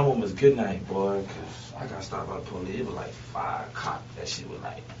 My mom with Miss Goodnight, boy, cause I got stopped by the police. It was like 5 cops. That shit was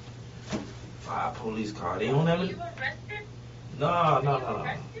like 5 police cars. They don't Were ever. you arrested? No.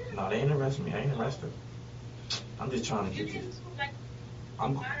 arrested? No, they ain't arrested me. I ain't arrested. I'm just trying to You get didn't, this. like,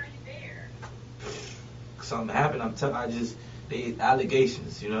 I'm. why are you there? Something happened. They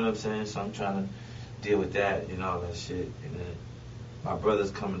allegations. You know what I'm saying? So I'm trying to deal with that and all that shit. And then my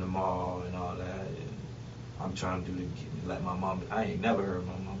brother's coming tomorrow and all that. And I'm trying to let my mom. I ain't never heard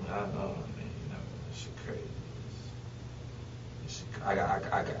my mom. I don't know, man. You know, that shit crazy.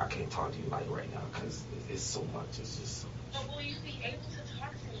 I can't talk to you like right now because it's so much. It's just so much. But will you be able to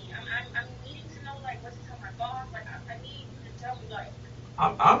talk to me? I'm needing to know, like, what to tell my boss. Like, I need you to tell me, like.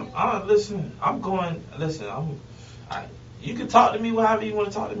 You can talk to me however you want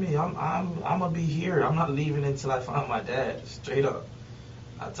to talk to me. I'm gonna be here. I'm not leaving until I find my dad. Straight up.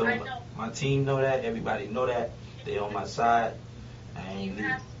 I told my team know that. Everybody know that. They on my side. I ain't You leaving.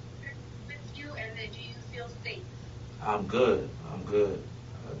 have with you, and then do you feel safe? I'm good.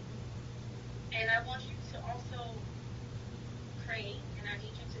 And I want you to also pray, and I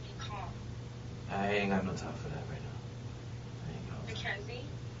need you to be calm. I ain't got no time for that right now. Mackensie,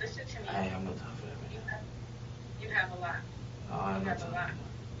 listen to me. I ain't got no time for that right now. You have a lot. I don't have You no have a time. lot.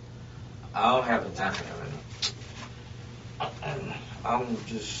 I don't have the time for that right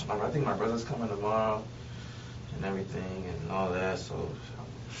now. I think my brother's coming tomorrow and everything and all that. So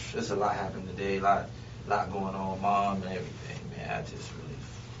there's a lot happened today. A lot going on with mom and everything, man. I just really.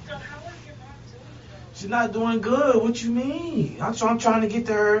 So how is your mom doing, though? She's not doing good. What you mean? I'm trying to get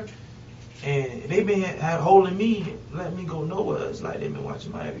to her, and they been holding me, letting me go nowhere. It's like they've been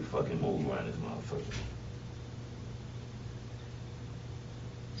watching my every fucking move around this motherfucker.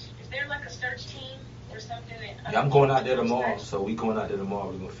 Is there like a search team or something? Yeah, I'm going out there tomorrow. So we going out there tomorrow.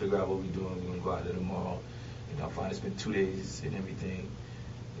 We're gonna figure out what we're doing. We're gonna go out there tomorrow. And I'll find it's been 2 days and everything.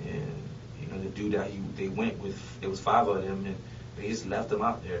 And you know the dude that they went with, there was 5 of them, and they just left them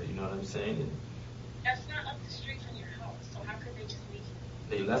out there. You know what I'm saying? And That's not up the street from your house. So how could they just leave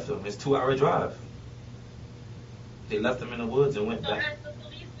you? they left them. It's a 2-hour drive. They left them in the woods and went So back. has the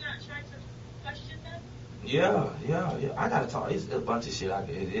police not tried to question them? Yeah. I gotta talk. It's a bunch of shit.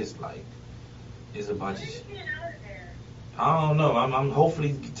 It's a bunch When of are you shit. getting out of there? I don't know. I'm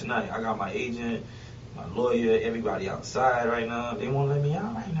hopefully tonight. I got my agent, my lawyer, everybody outside right now. They won't let me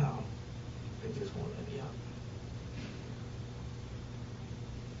out right now. They just won't let me out.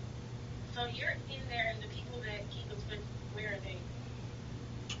 So you're in there, and the people that keep us with, where are they?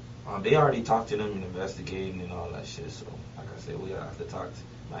 They already talked to them and investigating and all that shit. So, like I said, we have to talk to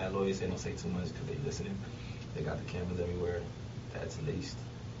my lawyer. Say don't say too much because they listening. They got the cameras everywhere. That's the least.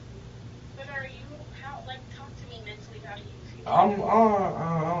 But are you, talk to me mentally, how do you feel?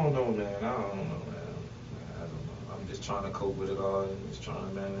 I don't know, man. I don't know. I'm just trying to cope with it all and just trying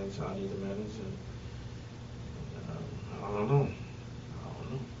to manage. I need to manage and I don't know.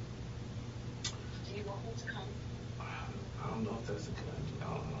 Do you want me to come? I don't know if that's a good idea. I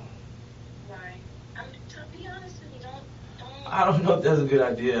don't know. Why? To be honest with you, don't. I don't know if that's a good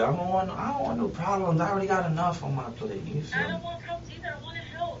idea. I don't want no problems. I already got enough on my plate. You feel I me? don't want problems either. I want to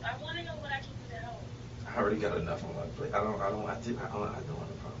help. I want to know what I can do to help. I already got enough on my plate. I don't want a problem. I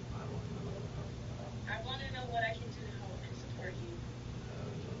want to know what I can do to help and support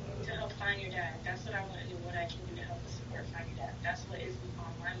you. To help find your dad. That's what I want to do. What I can do to help and support find your dad. That's what is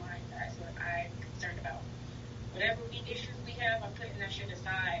on my mind. That's what I'm concerned about. Whatever issues we have, I'm putting that shit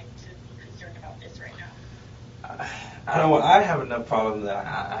aside to be concerned about this right now. I have enough problems that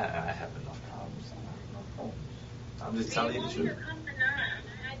I have enough problems. I have enough problems. I'm just telling you the truth.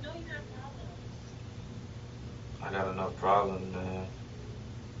 I know you have problems. I got enough problems, man.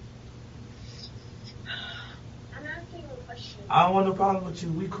 I'm asking you a question. I don't want no problem with you.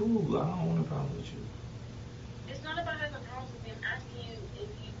 We cool. I don't want no problem with you. It's not about having problems with me. I'm asking you if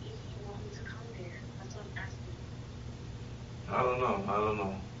you want me to come there. That's what I'm asking you. I don't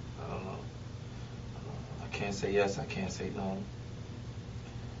know. I can't say yes. I can't say no.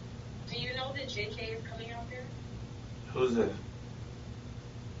 Do you know that JK is coming out there? Who's that?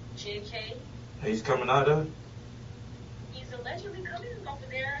 JK? He's coming out there? He's allegedly coming over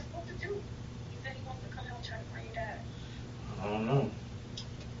there. I spoke to Duke. He said he wants to come out try to find your dad. I don't know.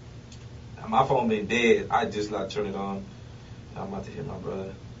 My phone been dead. I just turned it on. I'm about to hit my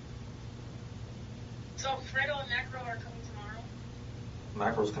brother. So Fredo and Macro are coming tomorrow?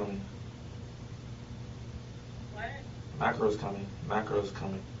 Macro's coming. What? Macro's coming.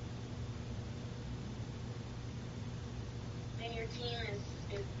 And your team is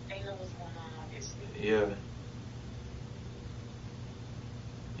they know what's going on, obviously. Yeah.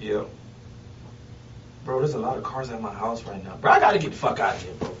 Yep. Bro, there's a lot of cars at my house right now. Bro, I gotta get the fuck out of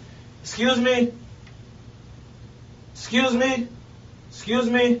here, bro. Excuse me?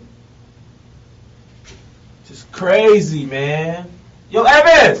 Just crazy, man. Yo,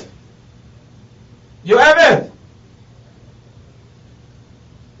 Evans!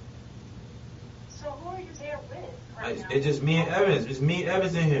 So who are you there with right now? It's just me and Evans. It's me and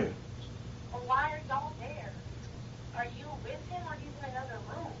Evans in here. Well, why are y'all there? Are you with him or he's in another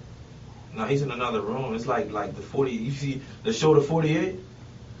room? No, he's in another room. It's like the 40. You see the show, the 48?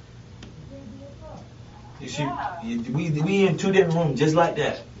 You see, Yeah. we in two different rooms, just like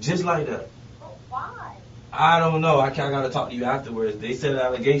that. But why? I don't know. I gotta talk to you afterwards. They said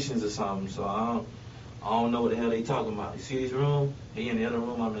allegations or something, so I don't know what the hell they talking about. You see this room? He in the other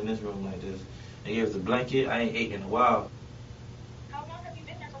room. I'm in this room like this. They gave us a blanket. I ain't ate in a while. How long have you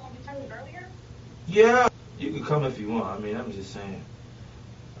been there? So long you told me earlier? Yeah, you can come if you want. I mean, I'm just saying.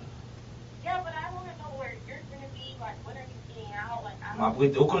 Yeah, but I want to know where you're going to be. Like, when are you getting out? Like, I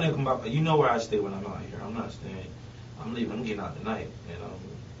don't You know where I stay when I'm out here. I'm not staying. I'm leaving. I'm getting out tonight. You know,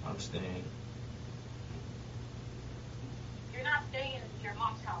 I'm staying. You're not staying in your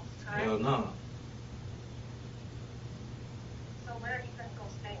mom's house, correct? Hell no. So where are you going to go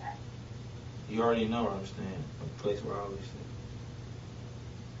stay at? You already know where I'm staying. A place where I always stay.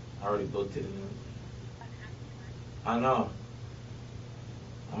 I already booked it. I know.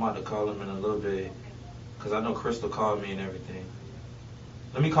 I'm about to call him in a little bit. Because I know Crystal called me and everything.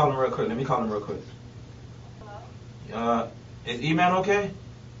 Let me call him real quick. Hello? Is E-Man okay?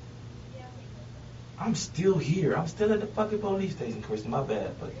 Yeah. I'm still here. I'm still at the fucking police station, Crystal. My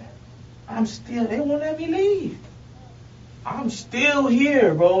bad. But they won't let me leave. I'm still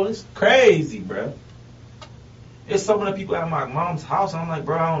here, bro. It's crazy, bro. It's some of the people at my mom's house. I'm like,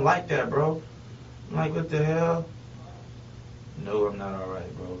 bro, I don't like that, bro. I'm like, what the hell? No, I'm not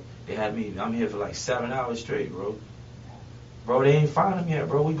alright, bro. They had me. I'm here for like 7 hours straight, bro. Bro, they ain't found him yet,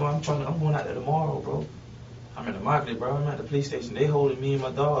 bro. I'm going out there tomorrow, bro. I'm in the market, bro. I'm at the police station. They holding me and my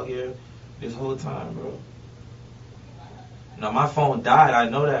dog here this whole time, bro. No, my phone died. I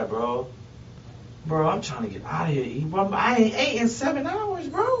know that, bro. Bro, I'm trying to get out of here, bro. I ain't ate in 7 hours,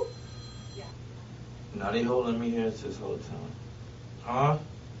 bro. Yeah. No, they holding me here this whole time. Huh?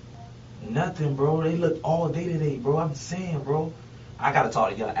 Nothing, bro. They looked all day today, bro. I'm saying, bro. I gotta talk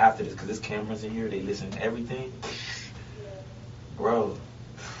to y'all after this because there's cameras in here. They listen to everything. Bro.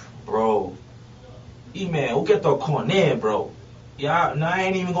 E-Man, we'll get the corner, bro. Yeah, no, I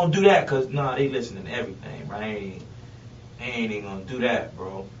ain't even gonna do that because, they listening to everything, bro. I ain't even gonna do that,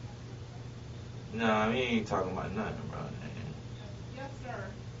 bro. Nah, we ain't talking about nothing, bro.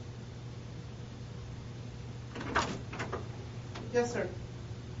 Yes, sir.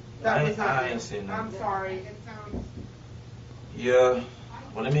 I ain't saying nothing. I'm sorry. It sounds. Yeah.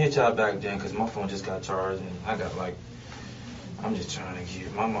 Well, let me hit y'all back then because my phone just got charged and I'm just trying to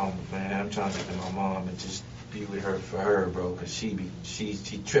get my mom, man. I'm trying to get to my mom and just be with her for her, bro, because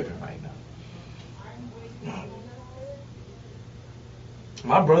she's tripping right now.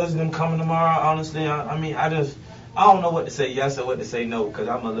 My brothers them coming tomorrow. Honestly, I don't know what to say yes or what to say no because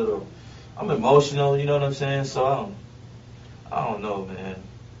I'm emotional. You know what I'm saying? So I don't know, man.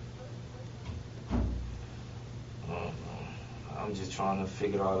 I'm just trying to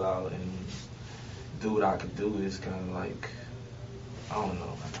figure it all out and do what I could do. Is kind of like, I don't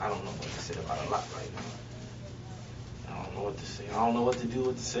know. I don't know what to say about a lot right now. I don't know what to say. I don't know what to do,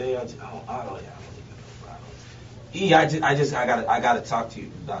 what to say. I don't even know. I gotta talk to you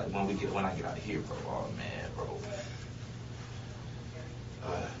about it when I get out of here, bro. Oh man, bro.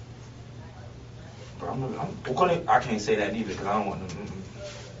 I can't say that either because I don't want to.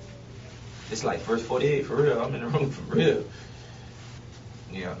 It's like first 48 for real. I'm in the room for real.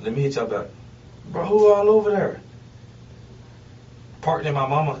 Yeah, let me hit y'all back. Bro, who all over there? Parked in my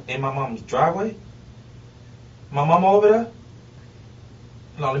mom's driveway? My mama over there?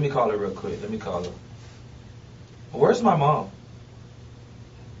 No, let me call her real quick. Let me call her. Where's my mom?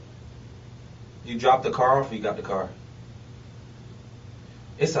 You dropped the car off or you got the car?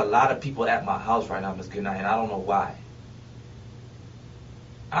 It's a lot of people at my house right now, Miss Goodnight, and I don't know why.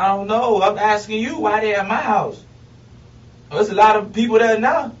 I don't know. I'm asking you why they at my house. There's a lot of people there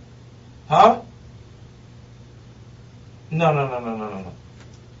now. Huh? No.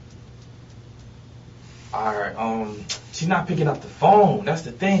 Alright, she's not picking up the phone. That's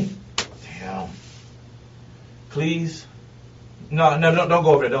the thing. Damn. Please? No, don't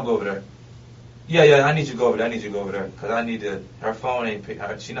go over there. Don't go over there. Yeah, I need you to go over there. Because I need to, her phone ain't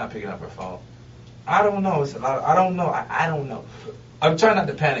she's not picking up her phone. I don't know. It's a lot I don't know. I don't know. I'm trying not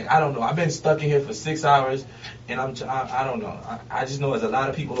to panic. I don't know. I've been stuck in here for 6 hours, and I don't know. I just know there's a lot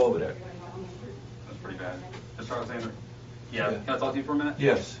of people over there. That's pretty bad. Mr. Alexander? Yeah. Can I talk to you for a minute?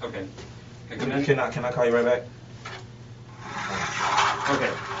 Yes. Okay. Can I call you right back?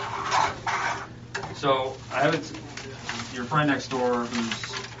 Okay. So I haven't. Your friend next door,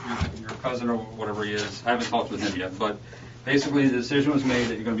 who's your cousin or whatever he is, I haven't talked with him yet. But basically, the decision was made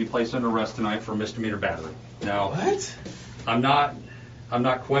that you're going to be placed under arrest tonight for misdemeanor battery. Now, what? I'm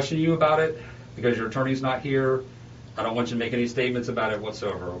not questioning you about it because your attorney's not here. I don't want you to make any statements about it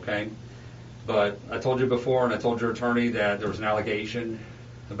whatsoever. Okay. But I told you before, and I told your attorney that there was an allegation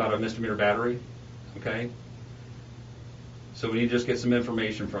about a misdemeanor battery. Okay. So we need to just get some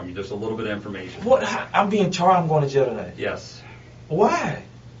information from you, just a little bit of information. What? I'm being charged. I'm going to jail tonight. Yes. Why?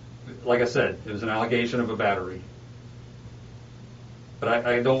 Like I said, it was an allegation of a battery. But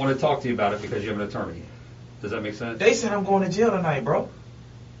I don't want to talk to you about it because you have an attorney. Does that make sense? They said I'm going to jail tonight, bro.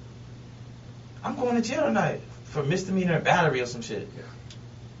 I'm going to jail tonight for misdemeanor battery or some shit.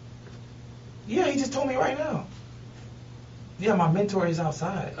 Yeah, he just told me right now. Yeah, my mentor is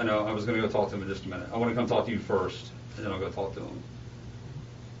outside. I know. I was going to go talk to him in just a minute. I want to come talk to you first, and then I'll go talk to him.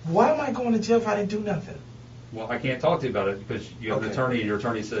 Why am I going to jail if I didn't do nothing? Well, I can't talk to you about it because you have an attorney, and your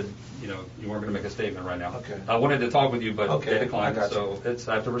attorney said, you weren't going to make a statement right now. Okay. I wanted to talk with you, but okay. They declined, so I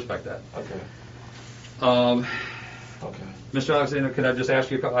have to respect that. Okay. Okay. Mr. Alexander, could I just ask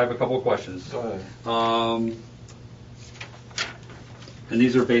you, I have a couple of questions. Go ahead. And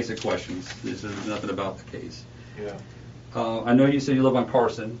these are basic questions. This is nothing about the case. Yeah. I know you said you live on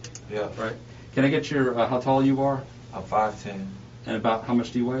Carson. Yeah. Right? Can I get your, how tall you are? I'm 5'10". And about how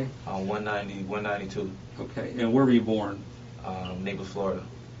much do you weigh? 190, 192. Okay. And where were you born? Naples, Florida.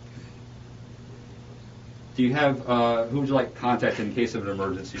 Do you have, who would you like to contact in case of an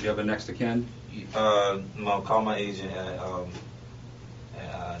emergency? Do you have a next of kin? No, call my agent at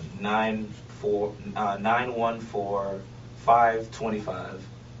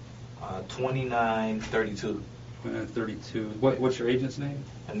 914-525-2932. 32. What's your agent's name?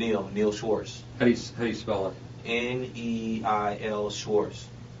 Neil Schwartz. How do you spell it? Neil Schwartz.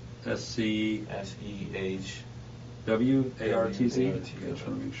 SCHWARTZ. Okay, just want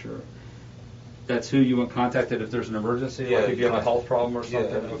to make sure. That's who you want contacted if there's an emergency? Yeah, like if you have a health problem or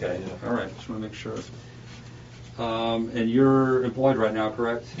something? Yeah, okay. Yeah. All right, just want to make sure. And you're employed right now,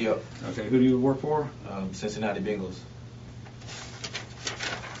 correct? Yep. Okay, who do you work for? Cincinnati Bengals.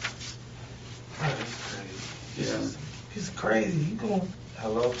 He's crazy. He going.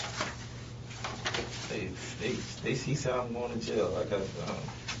 Hello. He said I'm going to jail. I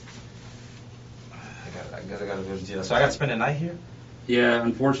gotta go to jail. So I got to spend the night here. Yeah,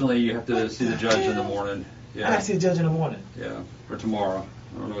 unfortunately, you have to see the judge in the morning. Yeah. I got to see the judge in the morning. Yeah, or tomorrow.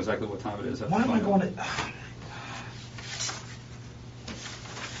 I don't know exactly what time it is. Why am I going to?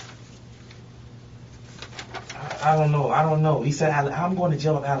 I don't know. He said I'm going to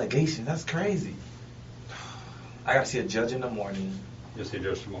jail on allegations. That's crazy. I got to see a judge in the morning. You'll see a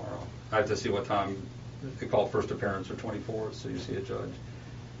judge tomorrow. I have to see what time they call first appearance or 24th, so you see a judge.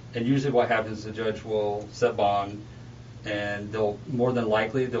 And usually what happens is the judge will set bond, and they'll more than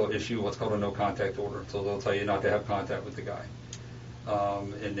likely they'll issue what's called a no contact order. So they'll tell you not to have contact with the guy.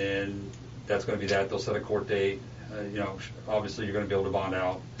 And then that's going to be that. They'll set a court date. Obviously you're going to be able to bond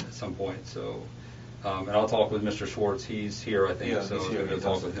out at some point. So And I'll talk with Mr. Schwartz. He's here, I think, Yeah, so he's I'm here. going to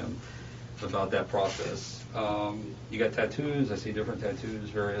talk with him about that process. You got tattoos. I see different tattoos,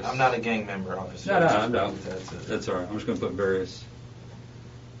 various. I'm not a gang member, obviously. No. That's all right. I'm just going to put various.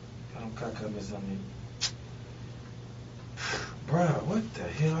 Bruh, what the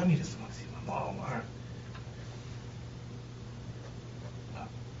hell? I need to see my mom. All right.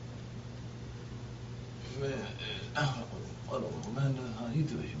 Man, how you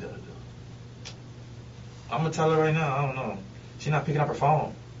do what you gotta do. I'm gonna tell her right now. I don't know. She's not picking up her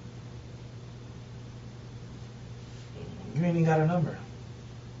phone. You ain't even got her number.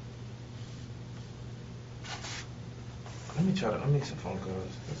 Let me make some phone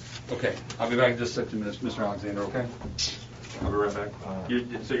calls. Okay, I'll be back in just 60 minutes, Mr. Alexander. Okay. I'll be right back.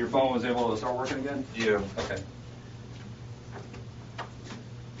 So your phone was able to start working again? Yeah. Okay.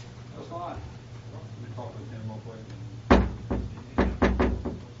 What's going on? Let me talk with him real quick.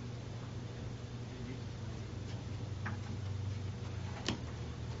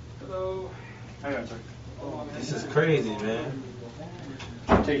 Hello. Hang on, sir. This is crazy, man.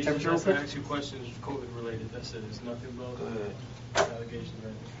 Take temperature real Just quick. ask you questions COVID related. That's it. It's nothing about Go ahead. allegations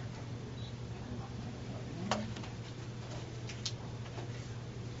right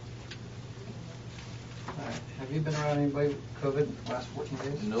All right. Have you been around anybody with COVID in the last 14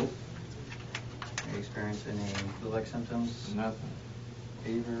 days? Nope. Have you experienced any flu-like symptoms? Nothing.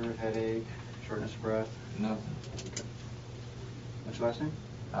 Fever, headache, shortness of breath? Nothing. What's your last name?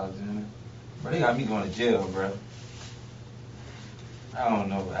 Alexander. Bro, they got me going to jail, bro. I don't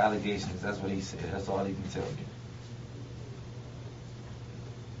know. Allegations. That's what he said. That's all he can tell me.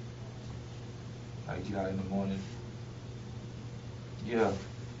 I get out in the morning. Yeah.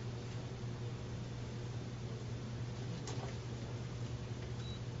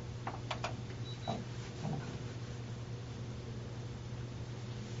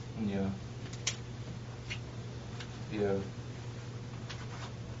 Yeah. Yeah.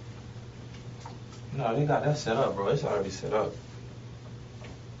 No, they got that set up, bro. It's already set up.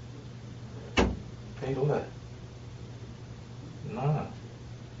 Paid what? Nah.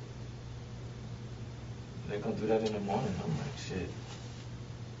 They gonna do that in the morning. I'm like, shit.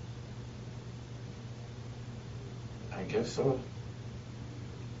 I guess so.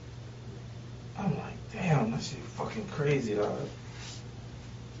 I'm like, damn, that shit fucking crazy, dog.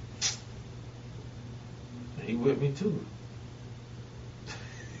 He with me too.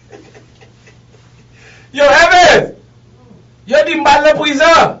 Yo, Evan! Yo, di mala po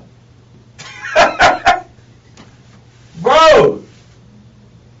isa! Bro!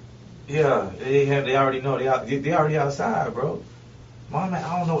 Yeah, they already know. They already outside, bro. Mom, I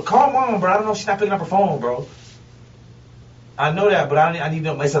don't know. Call mom, bro. I don't know if she's not picking up her phone, bro. I know that, but I need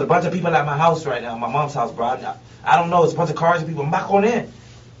to know. It's a bunch of people at my house right now, my mom's house, bro. I don't know. It's a bunch of cars and people. I'm back on in.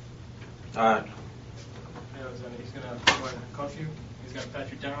 All right. He's going to go ahead and cuff you. He's going to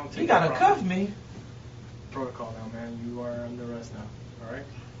pat you down. He got to cuff me. Protocol now, man. You are under arrest now. All right?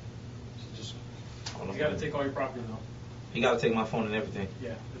 He's got to take all your property, though. He got to take my phone and everything.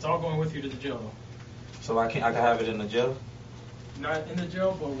 Yeah. It's all going with you to the jail, though. So I can have it in the jail? Not in the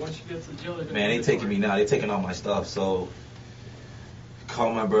jail, but once you get to the jail, they're going to Man, they taking me now. They taking all my stuff. So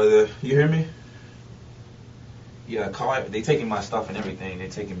call my brother. You hear me? Yeah, call. They taking my stuff and everything. They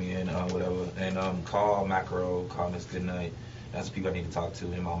taking me in, whatever. And call Macro. Call Miss Goodnight. That's the people I need to talk to,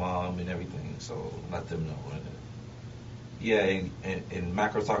 and my mom and everything. So let them know. Yeah, and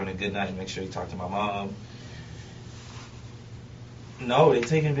Macro's talking to Goodnight and make sure you talk to my mom. No, they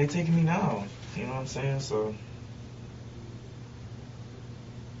taking me now. You know what I'm saying? So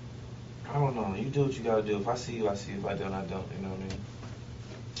I don't know. You do what you gotta do. If I see you, I see you. If I don't, I don't. You know what I mean?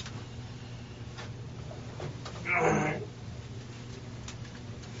 Alright.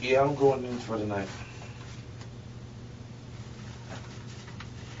 Yeah, I'm going in for the night.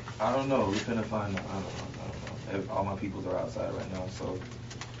 I don't know. We're finna find out. I don't know. All my peoples are outside right now, so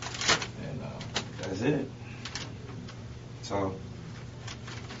and that's it. So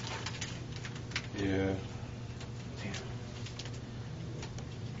yeah. Damn.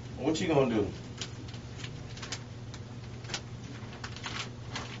 What you gonna do?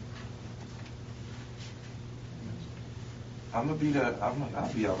 I'm gonna be there.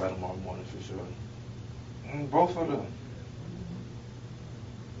 I'll be out right tomorrow morning for sure. Both of them.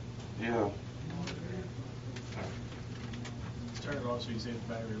 Yeah. Turn it off so you save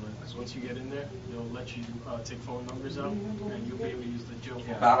the battery life. Because once you get in there, they'll let you take phone numbers out, and you'll be able to use the jail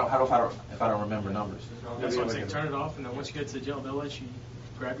phone. But if I don't remember numbers. That's what I'm saying. Turn it off, and then once you get to the jail, they'll let you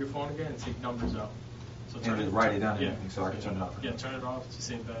grab your phone again and take numbers out. So And just write it down and yeah. everything so I can turn it off. Yeah, turn it off to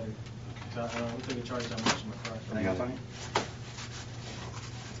save battery. I don't think it charges that much in my car. Anything else on you?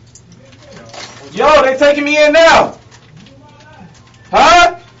 No. Yo, they taking me in now.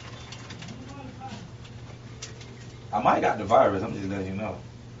 Huh? I might got the virus. I'm just letting you know.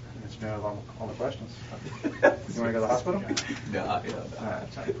 It's me out of all the questions. You want to go to the hospital? No. All right.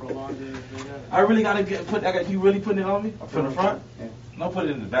 I really gotta you really putting it on me from the front? Yeah. Don't put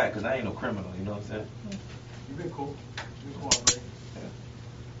it in the back, because I ain't no criminal. You know what I'm saying? You've been cool. You've been cooperating.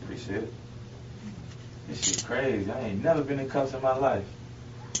 Yeah. Appreciate it. This shit crazy. I ain't never been in cuffs in my life.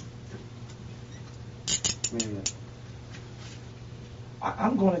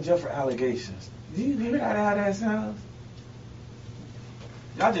 I'm going to jail for allegations. Do you hear how that sounds?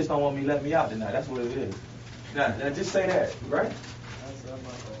 Y'all just don't want me to let me out tonight. That's what it is. Now just say that, right? That's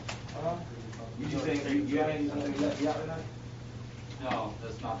my fault. You just think you ain't going to let me out tonight? No,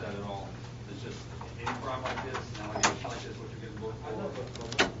 that's not that at all. It's just any crime like this, an allegation like this, what you're getting booked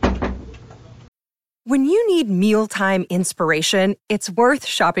for. When you need mealtime inspiration, it's worth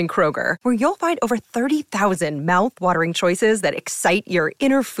shopping Kroger, where you'll find over 30,000 mouth-watering choices that excite your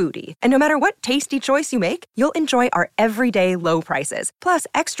inner foodie. And no matter what tasty choice you make, you'll enjoy our everyday low prices, plus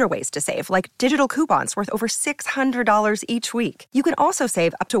extra ways to save, like digital coupons worth over $600 each week. You can also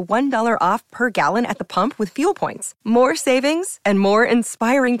save up to $1 off per gallon at the pump with fuel points. More savings and more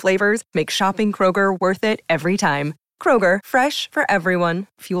inspiring flavors make shopping Kroger worth it every time. Kroger, fresh for everyone.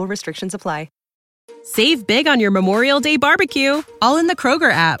 Fuel restrictions apply. Save big on your Memorial Day barbecue, all in the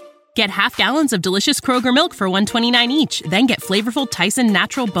Kroger app. Get half gallons of delicious Kroger milk for $1.29 each. Then get flavorful Tyson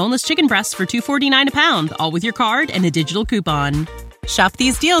natural boneless chicken breasts for $2.49 a pound, all with your card and a digital coupon. Shop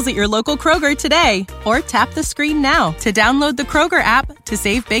these deals at your local Kroger today, or tap the screen now to download the Kroger app to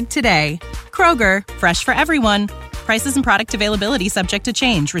save big today. Kroger, fresh for everyone. Prices and product availability subject to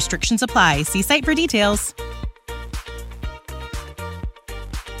change. Restrictions apply. See site for details.